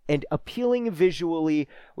and appealing visually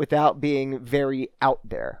without being very out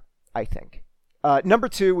there, I think. Number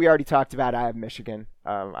 2, we already talked about. I have Michigan.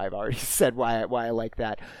 I've already said why I like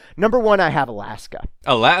that. Number 1, I have Alaska.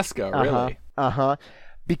 Alaska, really?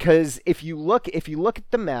 Because if you look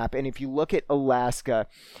at the map and if you look at Alaska,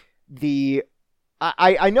 the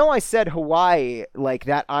I know I said Hawaii, like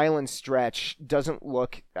that island stretch doesn't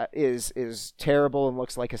look is terrible and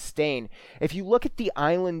looks like a stain. If you look at the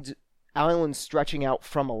island stretching out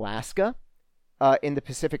from Alaska in the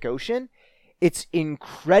Pacific Ocean, it's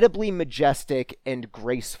incredibly majestic and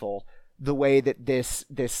graceful the way that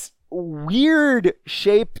this weird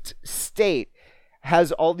shaped state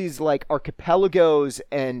has all these like archipelagos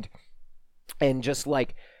and just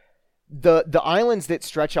like the islands that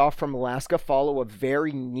stretch off from Alaska follow a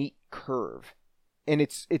very neat curve, and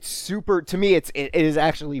it's super, to me it is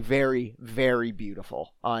actually very, very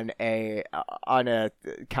beautiful on a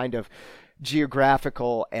kind of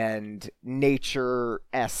geographical and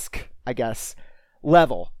nature-esque, I guess,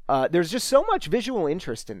 level. There's just so much visual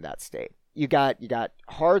interest in that state. You got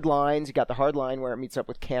hard lines. You got the hard line where it meets up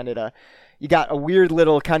with Canada. You got a weird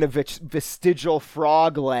little kind of vestigial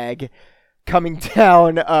frog leg coming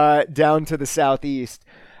down to the southeast,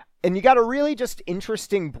 and you got a really just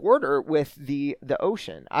interesting border with the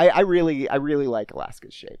ocean. I really like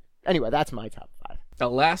Alaska's shape. Anyway, that's my top 5.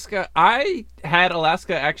 Alaska, I had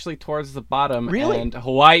Alaska actually towards the bottom, really? And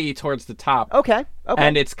Hawaii towards the top. Okay.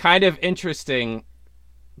 And it's kind of interesting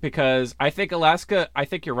because I think Alaska, I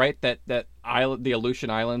think you're right that island, the Aleutian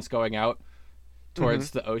Islands going out towards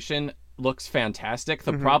the ocean, looks fantastic.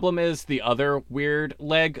 The problem is the other weird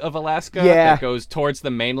leg of Alaska that goes towards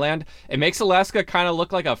the mainland. It makes Alaska kind of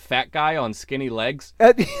look like a fat guy on skinny legs.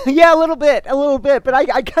 Yeah, a little bit, but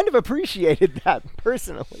I kind of appreciated that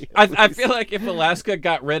personally. I feel like if Alaska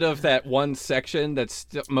got rid of that one section that's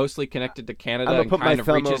mostly connected to Canada and kind of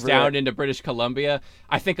reaches down into British Columbia,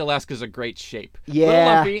 I think Alaska's a great shape. Yeah. A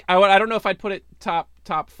little lumpy. I don't know if I'd put it top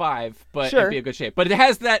 5, but sure, it'd be a good shape. But it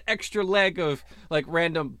has that extra leg of like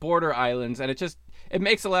random border islands, and it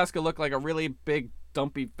makes Alaska look like a really big,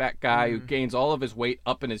 dumpy, fat guy who gains all of his weight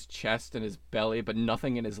up in his chest and his belly, but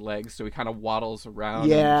nothing in his legs. So he kind of waddles around.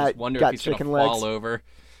 Yeah, and just wonder if he's gonna fall over.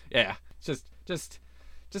 Yeah, just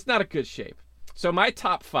not a good shape. So my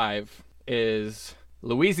top 5 is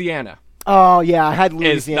Louisiana. Oh yeah, I had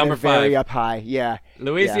Louisiana number very 5. up high. Yeah,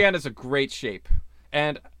 Louisiana's a great shape,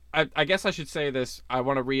 and I guess I should say this. I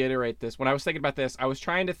want to reiterate this. When I was thinking about this, I was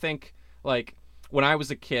trying to think, like, when I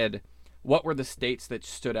was a kid, what were the states that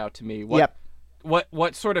stood out to me?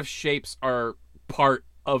 What sort of shapes are part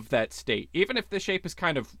of that state? Even if the shape is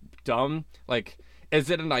kind of dumb, like, is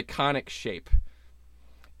it an iconic shape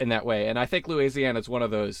in that way? And I think Louisiana is one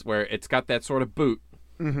of those where it's got that sort of boot.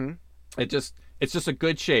 Mm-hmm. It's just a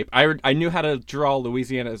good shape. I knew how to draw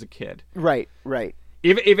Louisiana as a kid. Right.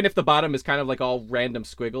 Even if the bottom is kind of like all random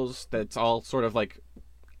squiggles, that's all sort of like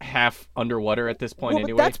half underwater at this point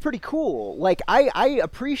anyway. But that's pretty cool. Like I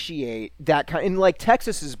appreciate that kind, and like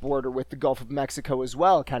Texas's border with the Gulf of Mexico as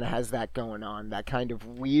well kind of has that going on. That kind of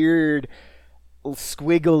weird,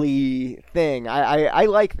 squiggly thing. I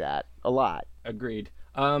like that a lot. Agreed.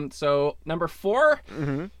 So number 4,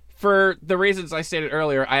 for the reasons I stated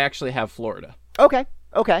earlier, I actually have Florida. Okay.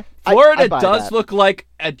 Florida I buy does that. look like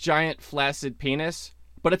a giant flaccid penis,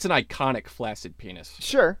 but it's an iconic flaccid penis.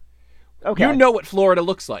 Sure. Okay. You know what Florida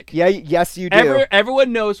looks like. Yeah. Yes, you do.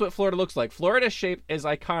 Everyone knows what Florida looks like. Florida's shape is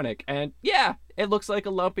iconic, and yeah, it looks like a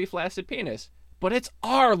lumpy flaccid penis, but it's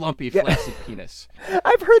our lumpy flaccid penis.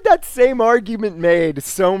 I've heard that same argument made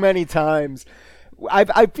so many times.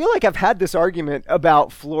 I feel like I've had this argument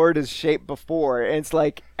about Florida's shape before, and it's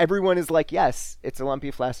like everyone is like, yes, it's a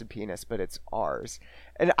lumpy flaccid penis, but it's ours,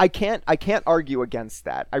 and I can't argue against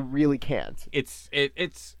that. I really can't. It's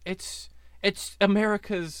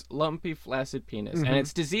America's lumpy flaccid penis, and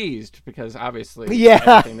it's diseased because obviously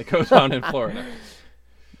everything that goes on in Florida.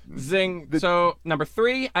 Zing. So number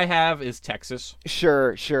 3 I have is Texas.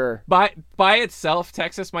 Sure. By itself,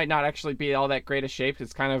 Texas might not actually be all that great a shape.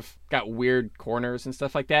 It's kind of got weird corners and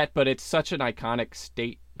stuff like that, but it's such an iconic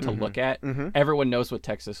state to look at. Everyone knows what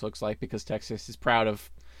Texas looks like because Texas is proud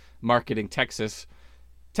of marketing Texas.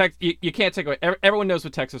 You can't take away. Everyone knows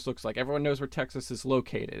what Texas looks like. Everyone knows where Texas is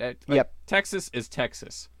located. Yep. Texas is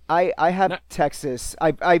Texas. I have Texas.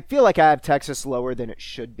 I feel like I have Texas lower than it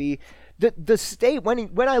should be. The state,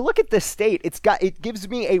 when I look at the state, it gives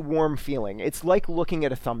me a warm feeling. It's like looking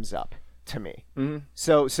at a thumbs up to me.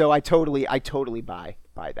 So I totally buy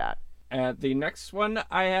that. The next one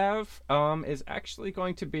I have is actually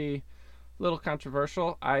going to be a little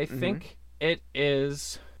controversial. I think it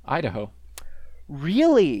is Idaho.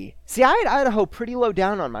 Really? See, I had Idaho pretty low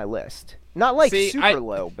down on my list. Not like super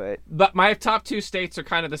low, but my top 2 states are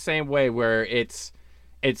kind of the same way, where it's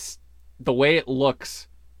the way it looks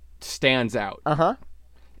stands out.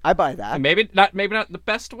 I buy that. And maybe not the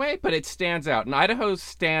best way, but it stands out. And Idaho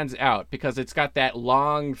stands out because it's got that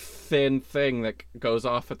long, thin thing that goes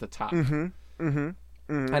off at the top.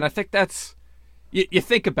 And I think that's you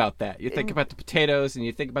think about that. You think about the potatoes, and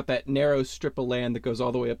you think about that narrow strip of land that goes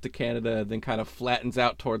all the way up to Canada, then kind of flattens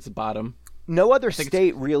out towards the bottom. No other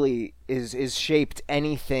state really is shaped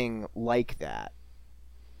anything like that.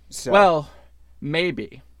 So. Well,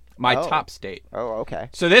 maybe my top state. Oh, okay.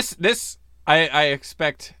 So this I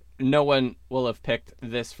expect no one will have picked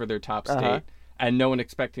this for their top state, and no one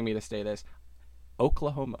expecting me to say this.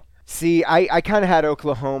 Oklahoma. See, I kind of had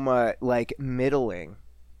Oklahoma like middling.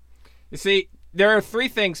 You see, there are 3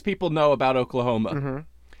 things people know about Oklahoma.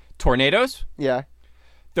 Tornadoes. Yeah.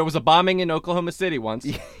 There was a bombing in Oklahoma City once.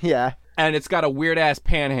 Yeah. And it's got a weird ass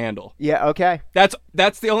panhandle. Yeah. Okay. That's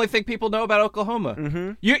the only thing people know about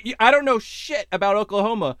Oklahoma. I don't know shit about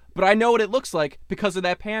Oklahoma, but I know what it looks like because of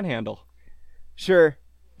that panhandle. Sure.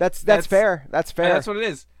 That's fair. That's fair. That's what it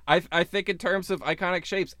is. I think in terms of iconic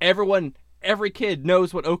shapes, every kid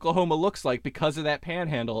knows what Oklahoma looks like because of that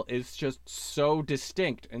panhandle. It's just so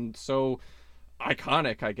distinct and so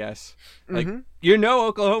iconic, I guess. Like you know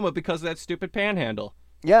Oklahoma because of that stupid panhandle.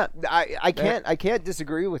 Yeah, I can't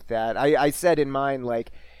disagree with that. I said in mine,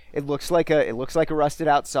 like, it looks like a rusted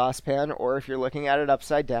out saucepan, or if you're looking at it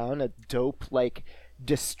upside down, a dope like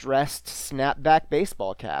distressed snapback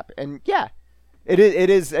baseball cap. And yeah, it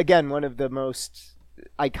is again one of the most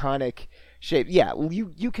iconic shapes. Yeah,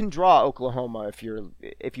 you can draw Oklahoma if you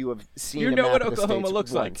have seen. You know what Oklahoma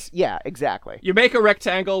looks like. Yeah, exactly. You make a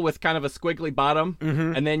rectangle with kind of a squiggly bottom,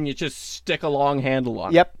 and then you just stick a long handle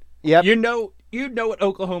on it. Yep. You know what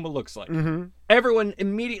Oklahoma looks like. Everyone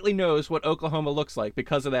immediately knows what Oklahoma looks like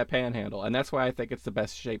because of that panhandle, and that's why I think it's the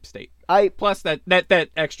best shaped state. Plus that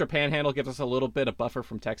extra panhandle gives us a little bit of buffer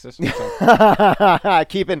from Texas. So.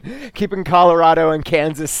 keeping Colorado and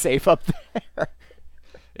Kansas safe up there.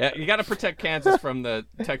 Yeah, you got to protect Kansas from the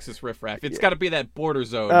Texas riffraff. It's got to be that border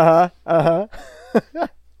zone.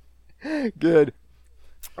 Good.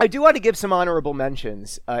 I do want to give some honorable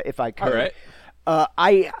mentions, if I could. All right.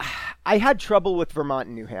 I had trouble with Vermont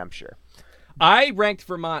and New Hampshire. I ranked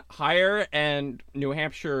Vermont higher and New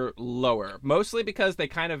Hampshire lower, mostly because they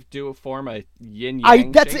kind of do form a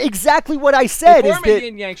yin-yang That's shape. Exactly what I said. They form a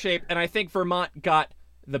yin-yang shape, and I think Vermont got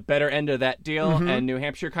the better end of that deal, and New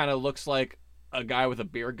Hampshire kind of looks like a guy with a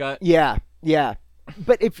beer gut. Yeah.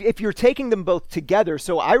 But if you're taking them both together,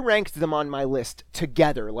 so I ranked them on my list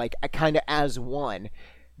together, like kind of as one,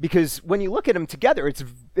 because when you look at them together,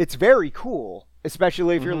 it's very cool.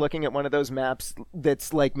 Especially if you're looking at one of those maps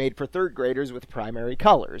that's like made for third graders with primary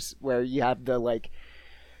colors, where you have the like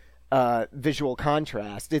visual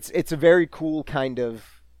contrast. It's a very cool kind of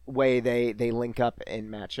way they link up and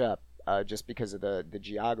match up, just because of the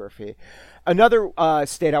geography. Another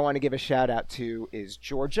state I want to give a shout out to is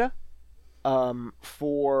Georgia,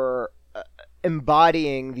 for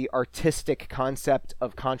embodying the artistic concept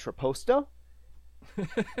of contrapposto.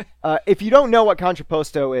 If you don't know what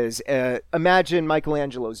contrapposto is, imagine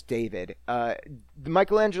Michelangelo's David.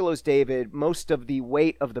 Michelangelo's David, most of the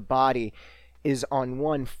weight of the body is on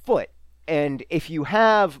one foot. And if you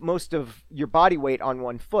have most of your body weight on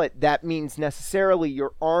one foot, that means necessarily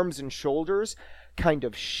your arms and shoulders kind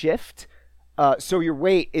of shift. So your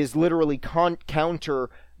weight is literally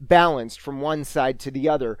counterbalanced from one side to the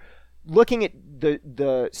other. Looking at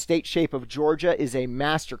the state shape of Georgia is a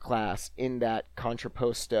masterclass in that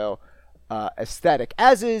contrapposto aesthetic,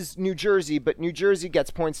 as is New Jersey, but New Jersey gets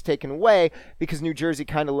points taken away because New Jersey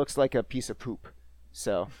kind of looks like a piece of poop.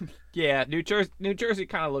 So, yeah, New Jersey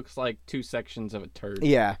kind of looks like 2 sections of a turd.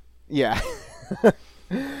 Yeah.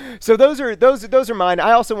 So those are mine.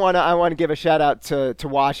 I also want to give a shout out to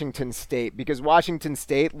Washington State, because Washington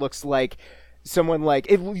State looks like someone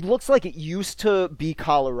it looks like it used to be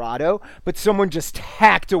Colorado, but someone just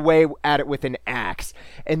hacked away at it with an axe,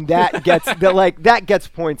 and that gets that gets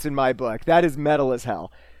points in my book. That is metal as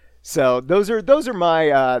hell. So those are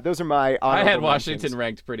my I had Washington mentions.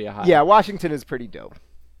 Ranked pretty high. Yeah, Washington is pretty dope.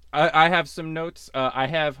 I have some notes. I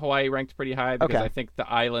have Hawaii ranked pretty high because Okay. I think the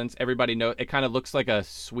islands, everybody knows, it kind of looks like a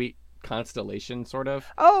sweet constellation, sort of.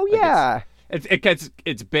 Oh Like yeah.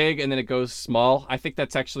 It's big and then it goes small. I think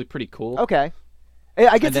that's actually pretty cool. Okay.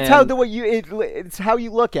 I guess And it's how then- it's how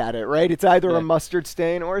you look at it, right? It's either Yeah. a mustard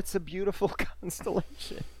stain or it's a beautiful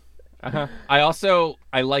constellation. I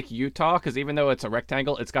like Utah because even though it's a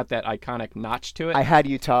rectangle, it's got that iconic notch to it. I had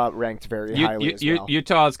Utah ranked very highly as well.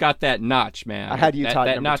 Utah's got that notch, man. I had Utah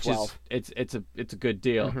that number notch 12. It's a good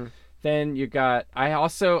deal. Then you got I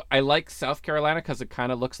like South Carolina because it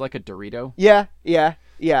kind of looks like a Dorito. Yes.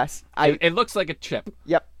 It looks like a chip.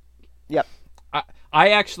 Yep. I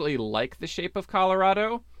actually like the shape of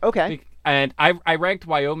Colorado. Okay. And I ranked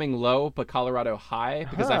Wyoming low, but Colorado high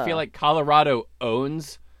because I feel like Colorado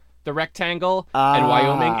owns the rectangle, and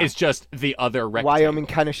Wyoming is just the other rectangle. Wyoming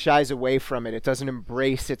kind of shies away from it. It doesn't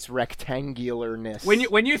embrace its rectangularness.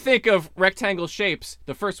 When you think of rectangle shapes,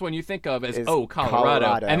 the first one you think of is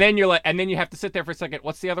Colorado. And then you have to sit there for a second.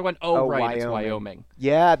 What's the other one? Oh, right, Wyoming. It's Wyoming.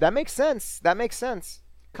 Yeah, that makes sense.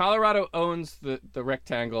 Colorado owns the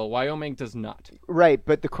rectangle. Wyoming does not. Right,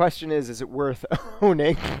 but the question is it worth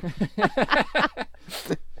owning?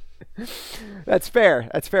 That's fair.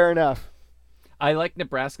 That's fair enough. I like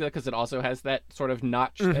Nebraska because it also has that sort of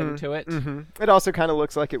notch end to it. It also kind of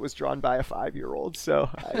looks like it was drawn by a 5-year-old. So,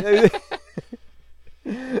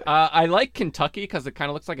 I like Kentucky because it kind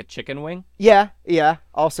of looks like a chicken wing. Yeah.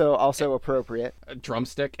 Also appropriate. A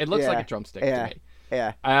drumstick. It looks like a drumstick to me.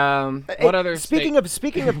 Yeah. What other? Speaking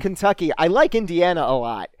of Kentucky, I like Indiana a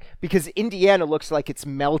lot because Indiana looks like it's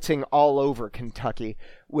melting all over Kentucky,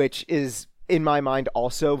 which is in my mind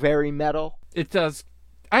also very metal. It does.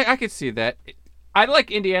 I could see that. I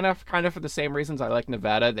like Indiana kind of for the same reasons I like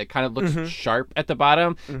Nevada. That kind of looks sharp at the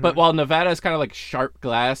bottom. But while Nevada is kind of like sharp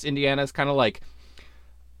glass, Indiana is kind of like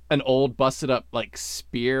an old busted up like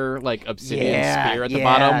spear, like obsidian spear at the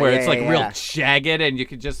bottom, where it's like real jagged, and you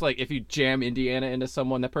could just like, if you jam Indiana into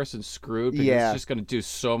someone, that person's screwed because it's just going to do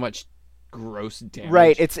so much gross damage.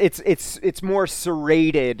 Right. It's more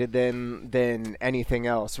serrated than anything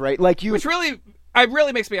else, right? Like which really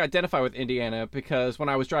makes me identify with Indiana because when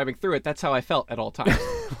I was driving through it, that's how I felt at all times.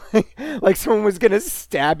 Like someone was gonna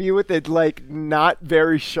stab you with a like not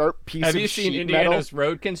very sharp piece of sheet metal. Have you seen Indiana's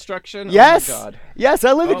road construction? Yes. Oh my God. Yes,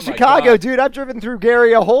 I live in Chicago, dude. I've driven through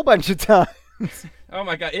Gary a whole bunch of times. Oh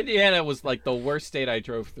my God, Indiana was like the worst state I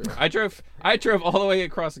drove through. I drove all the way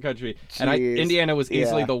across the country, and Indiana was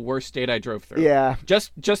easily the worst state I drove through. Yeah.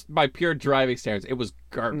 Just by pure driving standards, it was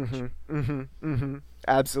garbage.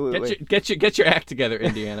 Absolutely. Get your act together,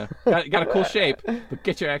 Indiana. got a cool shape, but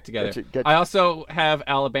get your act together. I also have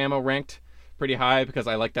Alabama ranked pretty high because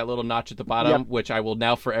I like that little notch at the bottom, which I will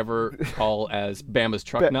now forever call as Bama's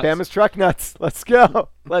truck nuts. Bama's truck nuts. Let's go.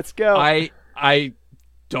 I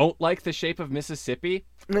don't like the shape of Mississippi.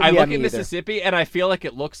 I look at Mississippi and I feel like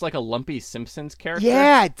it looks like a Lumpy Simpsons character.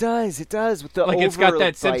 Yeah, it does. It does with the like it's got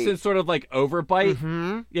that Simpsons sort of like overbite.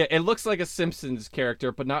 Mm-hmm. Yeah, it looks like a Simpsons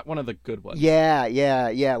character, but not one of the good ones.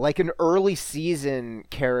 Yeah. Like an early season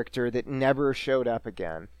character that never showed up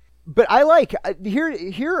again. But I like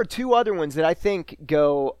here are two other ones that I think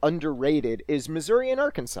go underrated is Missouri and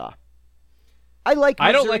Arkansas. I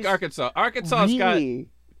don't like Arkansas. Arkansas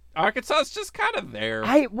is just kind of there.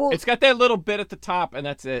 It's got that little bit at the top, and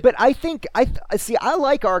that's it. But I think I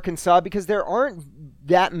like Arkansas because there aren't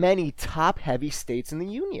that many top-heavy states in the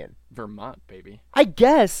Union. Vermont, baby. I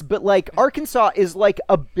guess, but like Arkansas is like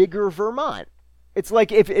a bigger Vermont. It's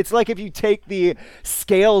like if you take the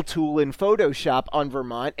scale tool in Photoshop on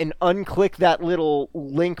Vermont and unclick that little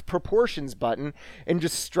link proportions button and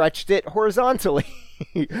just stretched it horizontally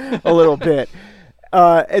a little bit.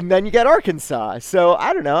 And then you get Arkansas. So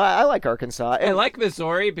I don't know. I like Arkansas. I like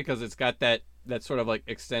Missouri because it's got that sort of like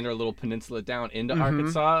extender little peninsula down into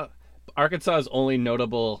Arkansas. Arkansas's only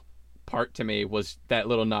notable part to me was that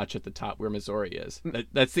little notch at the top where Missouri is.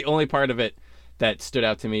 That's the only part of it that stood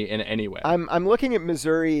out to me in any way. I'm looking at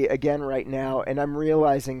Missouri again right now, and I'm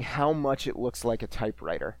realizing how much it looks like a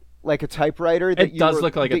typewriter. Like a typewriter that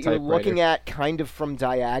you're looking at kind of from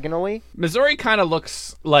diagonally. Missouri kind of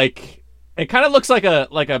looks like... It kind of looks like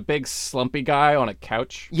a big slumpy guy on a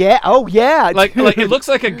couch. Yeah. Oh yeah. Like it looks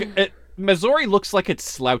like Missouri looks like it's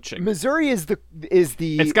slouching. Missouri is the.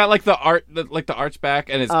 It's got like the arch back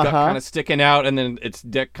and its gut kind of sticking out, and then its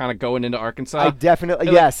dick kind of going into Arkansas. I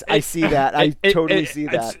definitely I see that. I totally see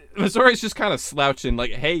that. Missouri's just kind of slouching,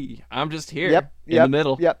 like, hey, I'm just here in the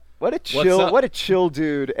middle. Yep. What a chill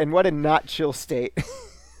dude, and what a not chill state.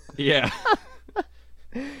 Yeah.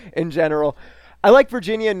 In general. I like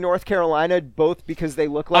Virginia and North Carolina both because they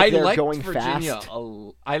look like they're going Virginia fast.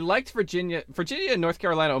 I liked Virginia. Virginia and North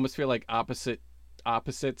Carolina almost feel like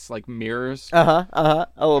opposites, like mirrors. A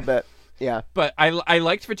little bit. Yeah. But I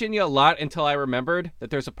liked Virginia a lot until I remembered that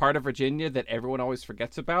there's a part of Virginia that everyone always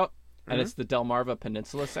forgets about, and it's the Delmarva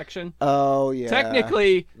Peninsula section. Oh yeah.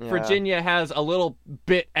 Technically, Virginia has a little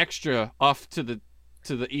bit extra off to the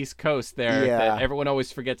East Coast there that everyone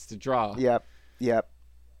always forgets to draw. Yep.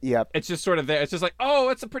 It's just sort of there. It's just like, oh,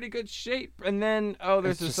 it's a pretty good shape. And then, oh,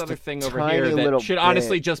 there's this other thing over here that should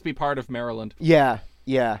honestly just be part of Maryland. Yeah.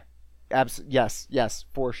 Yes,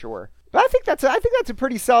 for sure. But I think that's a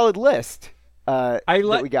pretty solid list that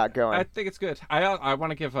we got going. I think it's good. I want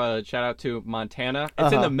to give a shout out to Montana.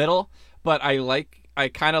 It's in the middle, but I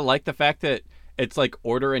kind of like the fact that it's like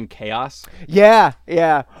order and chaos. Yeah.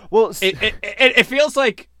 Well, it feels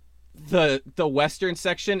like the western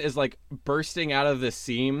section is like bursting out of the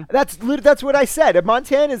seam. That's what I said.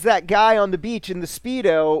 Montana's that guy on the beach in the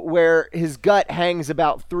Speedo where his gut hangs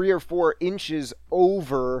about 3 or 4 inches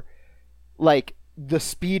over, like, the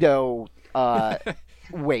Speedo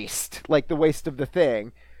waist, like the waist of the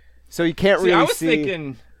thing. So you can't really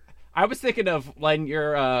see. I was thinking of when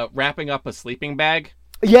you're wrapping up a sleeping bag.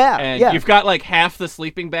 Yeah, and you've got like half the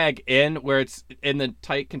sleeping bag in where it's in the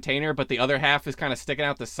tight container, but the other half is kind of sticking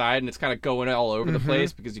out the side and it's kind of going all over the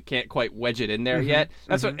place because you can't quite wedge it in there yet.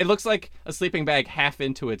 That's what it looks like, a sleeping bag half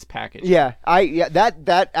into its package. Yeah,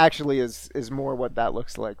 that actually is more what that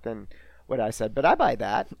looks like than what I said, but I buy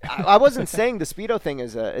that. I wasn't saying the Speedo thing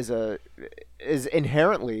is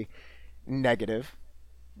inherently negative.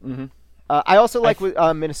 Mm-hmm. I also like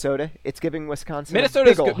Minnesota. It's giving Wisconsin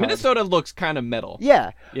Minnesota's a big old good. Minnesota looks kind of metal.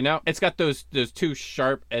 Yeah, you know, it's got those 2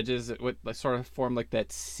 sharp edges that would sort of form like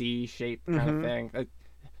that C shape kind of thing.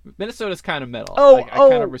 Minnesota's kind of metal. I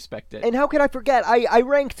kind of respect it. And how could I forget? I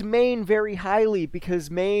ranked Maine very highly because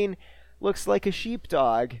Maine looks like a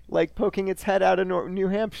sheepdog, like poking its head out of New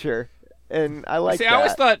Hampshire, and I like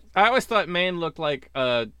that. I always thought Maine looked like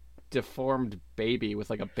a deformed baby with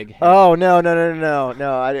like a big head. Oh no! I didn't. No.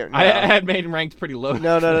 I had Maine ranked pretty low.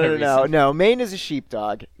 No. Maine is a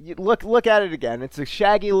sheepdog. You look at it again. It's a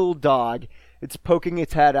shaggy little dog. It's poking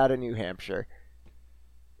its head out of New Hampshire,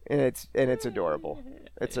 and it's adorable.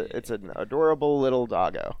 It's an adorable little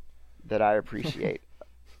doggo that I appreciate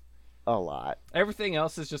a lot. Everything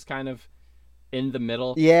else is just kind of in the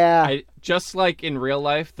middle. Yeah. Just like in real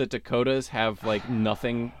life, the Dakotas have like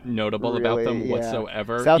nothing notable about them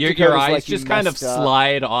whatsoever. Your eyes like just kind of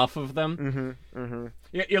slide off of them.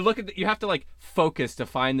 You have to like focus to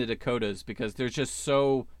find the Dakotas because they're just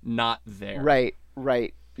so not there.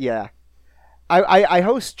 Right. Yeah. I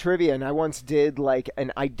host trivia, and I once did like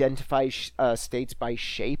an identify states by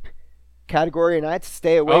shape category, and I had to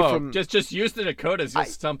stay away from just use the Dakotas.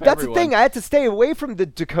 Just stump that's everyone. The thing. I had to stay away from the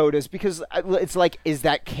Dakotas because it's like, is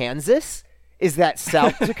that Kansas? Is that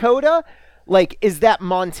South Dakota? Like, is that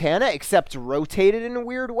Montana except rotated in a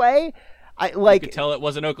weird way? You could tell it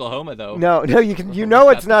wasn't Oklahoma though. No, you can. You know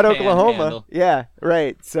it's not Oklahoma. Yeah,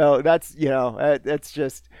 right. So that's that's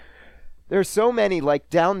just, there's so many like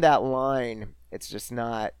down that line. It's just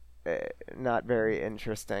not very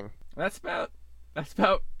interesting. That's about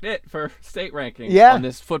it for state rankings on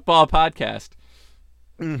this football podcast.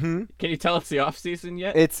 Mm-hmm. Can you tell it's the off season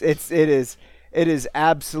yet? It is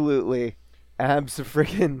absolutely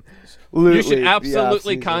freaking. You should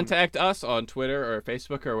absolutely contact us on Twitter or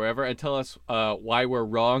Facebook or wherever and tell us why we're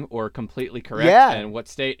wrong or completely correct, and what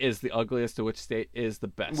state is the ugliest and which state is the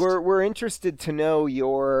best. We're interested to know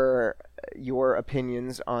your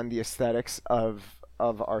opinions on the aesthetics of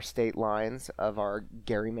our state lines, of our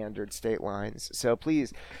gerrymandered state lines. So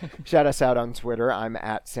please shout us out on Twitter. I'm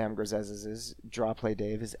at Sam Grzezes. Drawplay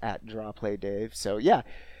Dave is at Drawplay Dave. So yeah,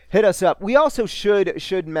 hit us up. We also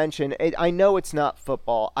should mention, I know it's not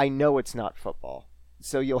football.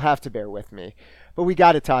 So you'll have to bear with me. But we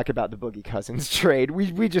got to talk about the Boogie Cousins trade.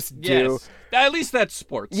 We just do. At least that's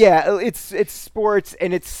sports. Yeah, it's sports,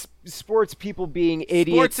 and it's sports people being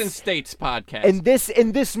idiots. Sports and States podcast.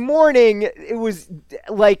 And this morning, it was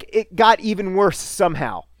like it got even worse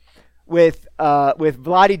somehow with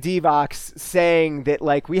Vlade Divac saying that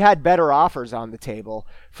like we had better offers on the table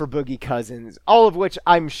for Boogie Cousins, all of which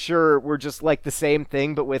I'm sure were just like the same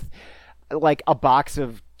thing, but with like a box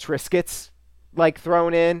of Triscuits like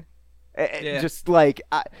thrown in. Just like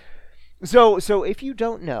so if you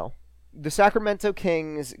don't know, the Sacramento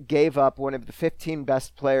Kings gave up one of the 15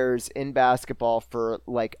 best players in basketball for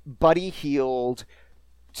like Buddy Hield,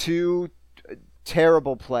 2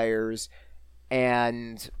 terrible players,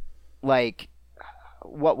 and like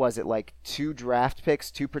what was it, like 2 draft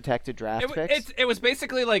picks, 2 protected draft picks? It was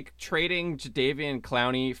basically like trading Jadeveon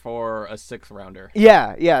Clowney for a 6th rounder.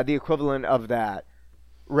 Yeah, the equivalent of that.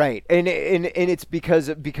 Right, and it's because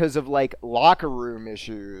of like locker room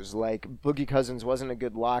issues. Like Boogie Cousins wasn't a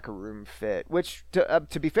good locker room fit, which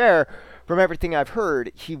to be fair, from everything I've heard,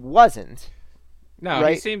 he wasn't. No,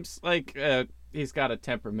 right? He seems like he's got a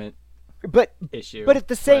temperament issue. But at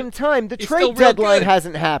the same time, the trade deadline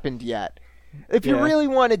hasn't happened yet. If you really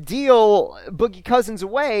want to deal Boogie Cousins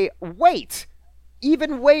away, wait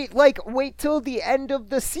till the end of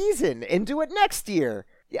the season and do it next year.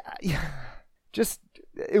 Yeah. Just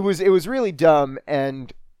it was really dumb,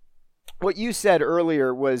 and what you said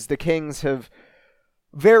earlier was the Kings have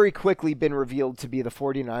very quickly been revealed to be the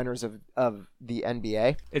 49ers of the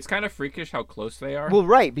NBA. It's kind of freakish how close they are. Well,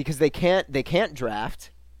 right, because they can't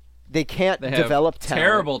draft. They can't They have develop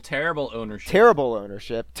talent. terrible ownership. Terrible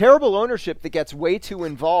ownership. Terrible ownership that gets way too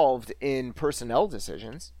involved in personnel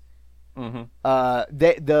decisions. Mm-hmm.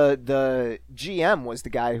 The GM was the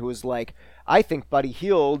guy who was like, I think Buddy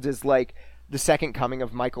Hield is like the second coming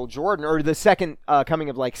of Michael Jordan, or the second coming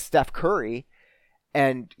of like Steph Curry,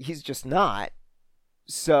 and he's just not.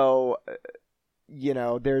 So,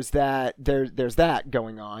 there's that. There's that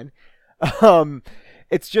going on.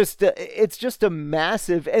 It's just a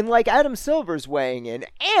massive, and like Adam Silver's weighing in,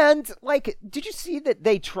 and like, did you see that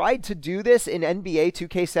they tried to do this in NBA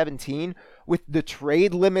 2K17 with the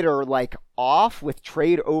trade limiter like off, with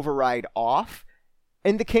trade override off,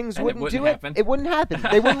 and the Kings wouldn't do it. It wouldn't happen.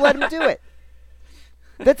 They wouldn't let him do it.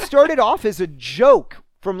 That started off as a joke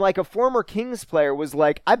from like a former Kings player was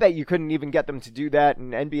like, I bet you couldn't even get them to do that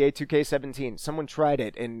in NBA 2K17. Someone tried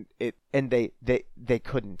it and they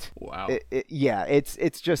couldn't. Wow. It's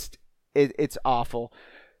awful.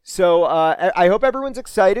 So I hope everyone's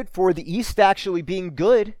excited for the East actually being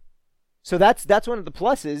good. So that's one of the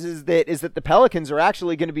pluses is that the Pelicans are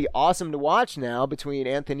actually going to be awesome to watch now between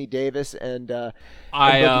Anthony Davis and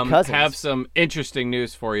I Boogie Cousins. have some interesting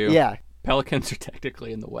news for you. Yeah. Pelicans are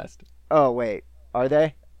technically in the West. Oh wait, are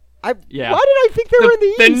they? Yeah. Why did I think they were in the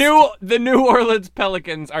East? The New Orleans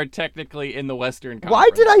Pelicans are technically in the Western Conference.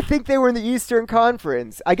 Why did I think they were in the Eastern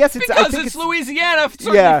Conference? I guess because it's Louisiana. It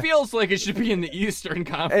certainly feels like it should be in the Eastern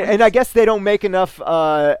Conference. And I guess they don't make enough.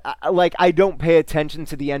 Like I don't pay attention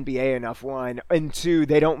to the NBA enough. One and two,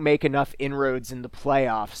 they don't make enough inroads in the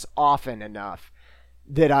playoffs often enough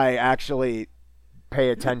that I actually pay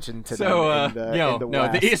attention to them in the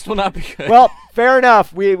West. The East will not be good. Well, fair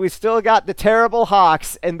enough. We still got the terrible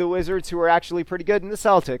Hawks and the Wizards who are actually pretty good, and the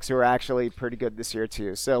Celtics who are actually pretty good this year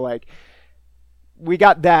too. So like, we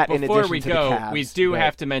got that in addition to the Cavs. Before we go, we do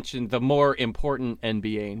have to mention the more important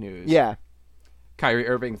NBA news. Yeah. Kyrie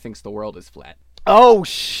Irving thinks the world is flat. Oh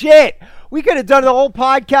shit! We could have done a whole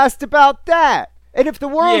podcast about that. And if the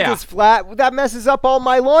world is flat, that messes up all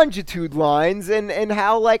my longitude lines and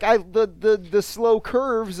how like the slow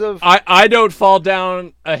curves of. I don't fall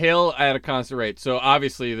down a hill at a constant rate, so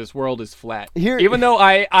obviously this world is flat. Even though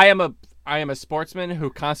I am a sportsman who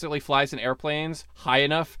constantly flies in airplanes high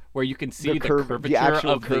enough where you can see the curvature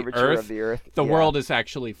of the Earth. The world is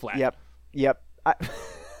actually flat. Yep.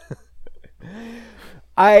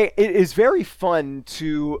 It is very fun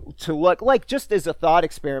to look, like, just as a thought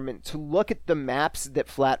experiment, to look at the maps that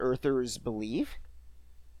flat earthers believe.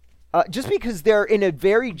 Just because they're in a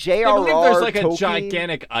very J.R.R. I believe there's like Tolkien... a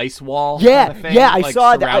gigantic ice wall. Yeah, kind of thing, I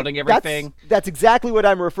saw that. Surrounding everything. That's exactly what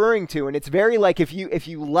I'm referring to, and it's very like if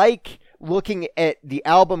you like looking at the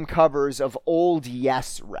album covers of old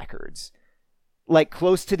Yes records, like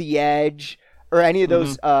Close to the Edge, or any of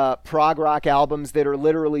those prog rock albums that are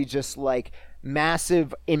literally just like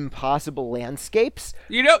massive, impossible landscapes.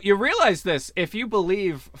 You realize this. If you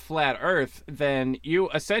believe flat Earth, then you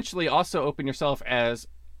essentially also open yourself as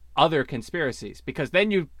other conspiracies, because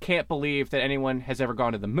then you can't believe that anyone has ever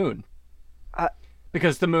gone to the moon.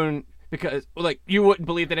 Because you wouldn't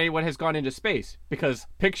believe that anyone has gone into space, because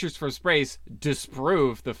pictures from space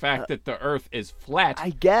disprove the fact that the Earth is flat. I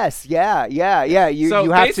guess, yeah. You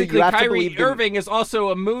have basically, to Kyrie believe Irving is also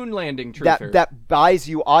a moon landing truther. That buys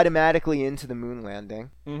you automatically into the moon landing.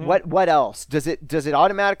 Mm-hmm. What else does it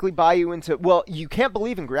automatically buy you into? Well, you can't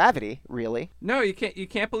believe in gravity, really. No, you can't. You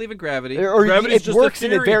can't believe in gravity. Or Gravity's it works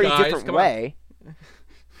in a very different way.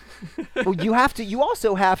 Well, you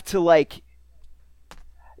also have to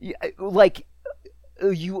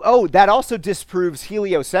that also disproves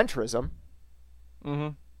heliocentrism. Mm-hmm.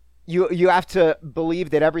 You have to believe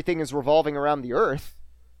that everything is revolving around the Earth,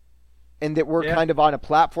 and that we're kind of on a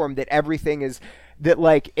platform that everything is, that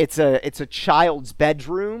like it's a child's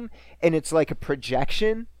bedroom and it's like a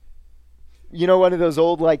projection. One of those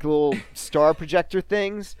old like little star projector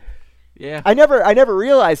things. Yeah. I never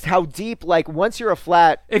realized how deep, like, once you're a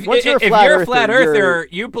flat earther,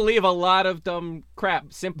 you believe a lot of dumb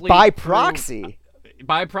crap simply by proxy.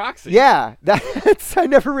 By proxy. Yeah, I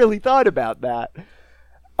never really thought about that.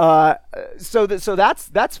 So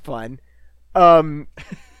that's fun. I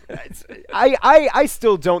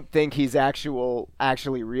still don't think he's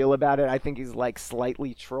actually real about it. I think he's like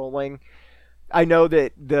slightly trolling. I know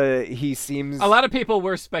that he seems... A lot of people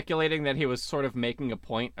were speculating that he was sort of making a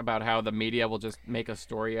point about how the media will just make a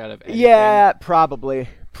story out of anything. Yeah, probably.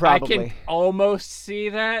 I can almost see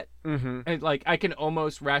that. Mm-hmm. Like, I can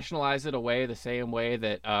almost rationalize it away the same way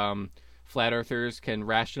that flat earthers can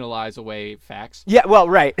rationalize away facts. Yeah, well,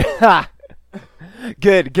 right.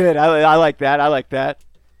 Good. I like that.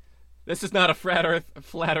 This is not a flat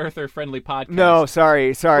earther friendly podcast. No, sorry.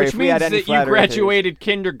 Which if we means had any that you flat graduated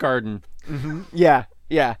kindergarten. earthers.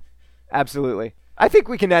 Yeah, absolutely. I think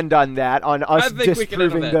we can end on that, on us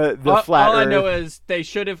disproving the flat All Earth. I know is they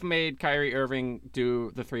should have made Kyrie Irving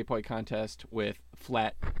do the 3-point contest with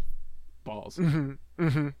flat balls.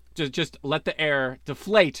 Just let the air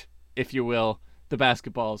deflate, if you will, the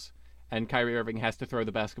basketballs, and Kyrie Irving has to throw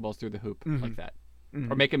the basketballs through the hoop like that.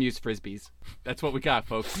 Or make him use frisbees. That's what we got,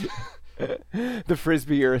 folks. The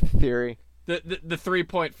frisbee Earth theory. The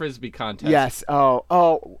 3-point frisbee contest. Yes.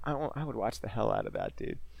 Oh. I would watch the hell out of that,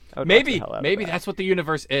 dude. Maybe that's what the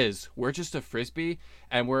universe is. We're just a frisbee,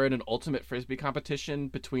 and we're in an ultimate frisbee competition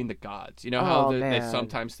between the gods. You know how they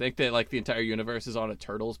sometimes think that like the entire universe is on a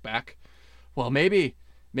turtle's back? Well, maybe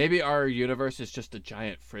our universe is just a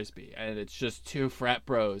giant frisbee, and it's just two frat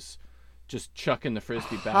bros just chucking the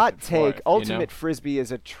frisbee back. Hot and take: forth, ultimate frisbee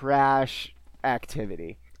is a trash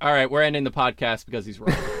activity. All right, we're ending the podcast because he's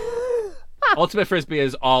wrong. Ultimate frisbee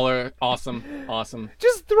is awesome.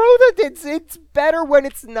 Just throw the. It's better when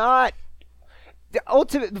it's not. The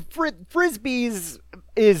ultimate frisbees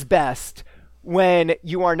is best when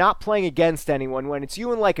you are not playing against anyone. When it's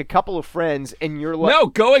you and like a couple of friends, and you're like, no,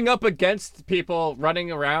 going up against people,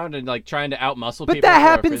 running around and like trying to outmuscle people. But that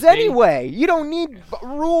happens anyway. You don't need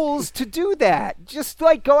rules to do that. Just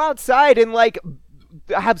like go outside and like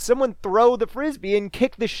have someone throw the frisbee and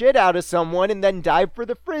kick the shit out of someone and then dive for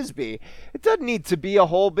the frisbee. It doesn't need to be a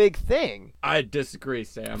whole big thing. I disagree,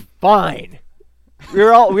 Sam. Fine.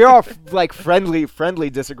 We're all like friendly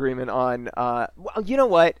disagreement on well, you know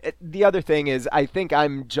what? The other thing is I think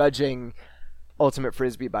I'm judging ultimate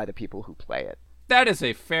frisbee by the people who play it. That is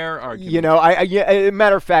a fair argument. You know, I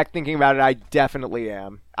matter of fact, thinking about it, I definitely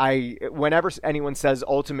am. Whenever anyone says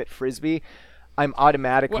ultimate frisbee, I'm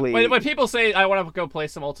automatically... When people say, I want to go play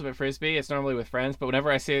some ultimate frisbee, it's normally with friends, but whenever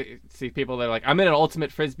I see people that are like, I'm in an ultimate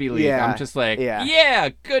frisbee league, I'm just like, yeah,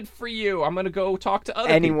 good for you. I'm going to go talk to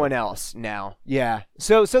anyone people. Else now. Yeah.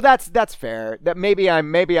 So that's fair. That maybe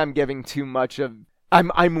I'm giving too much of...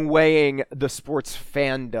 I'm weighing the sports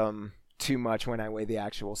fandom too much when I weigh the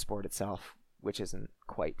actual sport itself, which isn't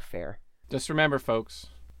quite fair. Just remember, folks,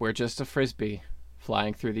 we're just a frisbee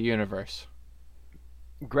flying through the universe.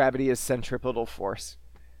 Gravity is centripetal force,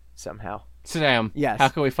 somehow. Sam, yes. How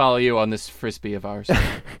can we follow you on this frisbee of ours?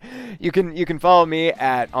 You can follow me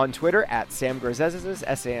on Twitter at Sam Grezezes,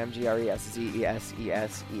 SamGrezezes,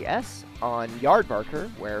 on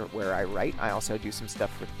Yardbarker, where I write. I also do some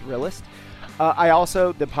stuff for Thrillist.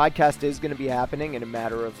 The podcast is going to be happening in a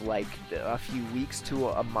matter of like a few weeks to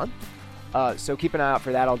a month. So keep an eye out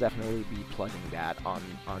for that. I'll definitely be plugging that on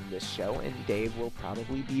this show, and Dave will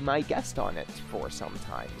probably be my guest on it for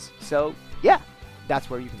sometimes. So, yeah, that's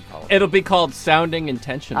where you can follow me. It'll be called Sounding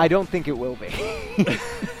Intentional. I don't think it will be.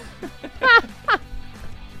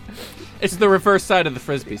 It's the reverse side of the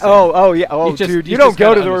frisbee. Sam. Oh, yeah. Oh, dude, you don't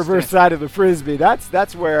go to the reverse side of the frisbee.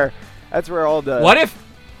 That's where all the... What if...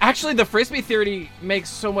 Actually, the frisbee theory makes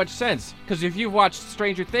so much sense, because if you've watched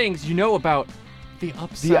Stranger Things, you know about... The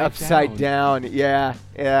upside down. Yeah.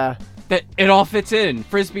 That it all fits in.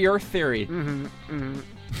 Frisbee Earth theory.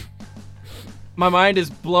 My mind is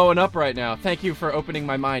blowing up right now. Thank you for opening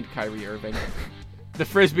my mind, Kyrie Irving. The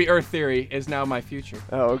Frisbee Earth theory is now my future.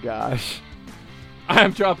 Oh, gosh.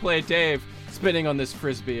 I'm Drawplay Dave, spinning on this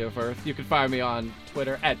Frisbee of Earth. You can find me on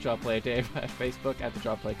Twitter at Drawplay Dave, at Facebook at The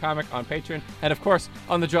Drawplay Comic, on Patreon, and of course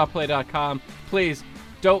on thedrawplay.com. Please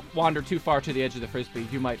don't wander too far to the edge of the Frisbee.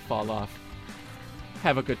 You might fall off.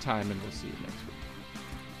 Have a good time, and we'll see you next time.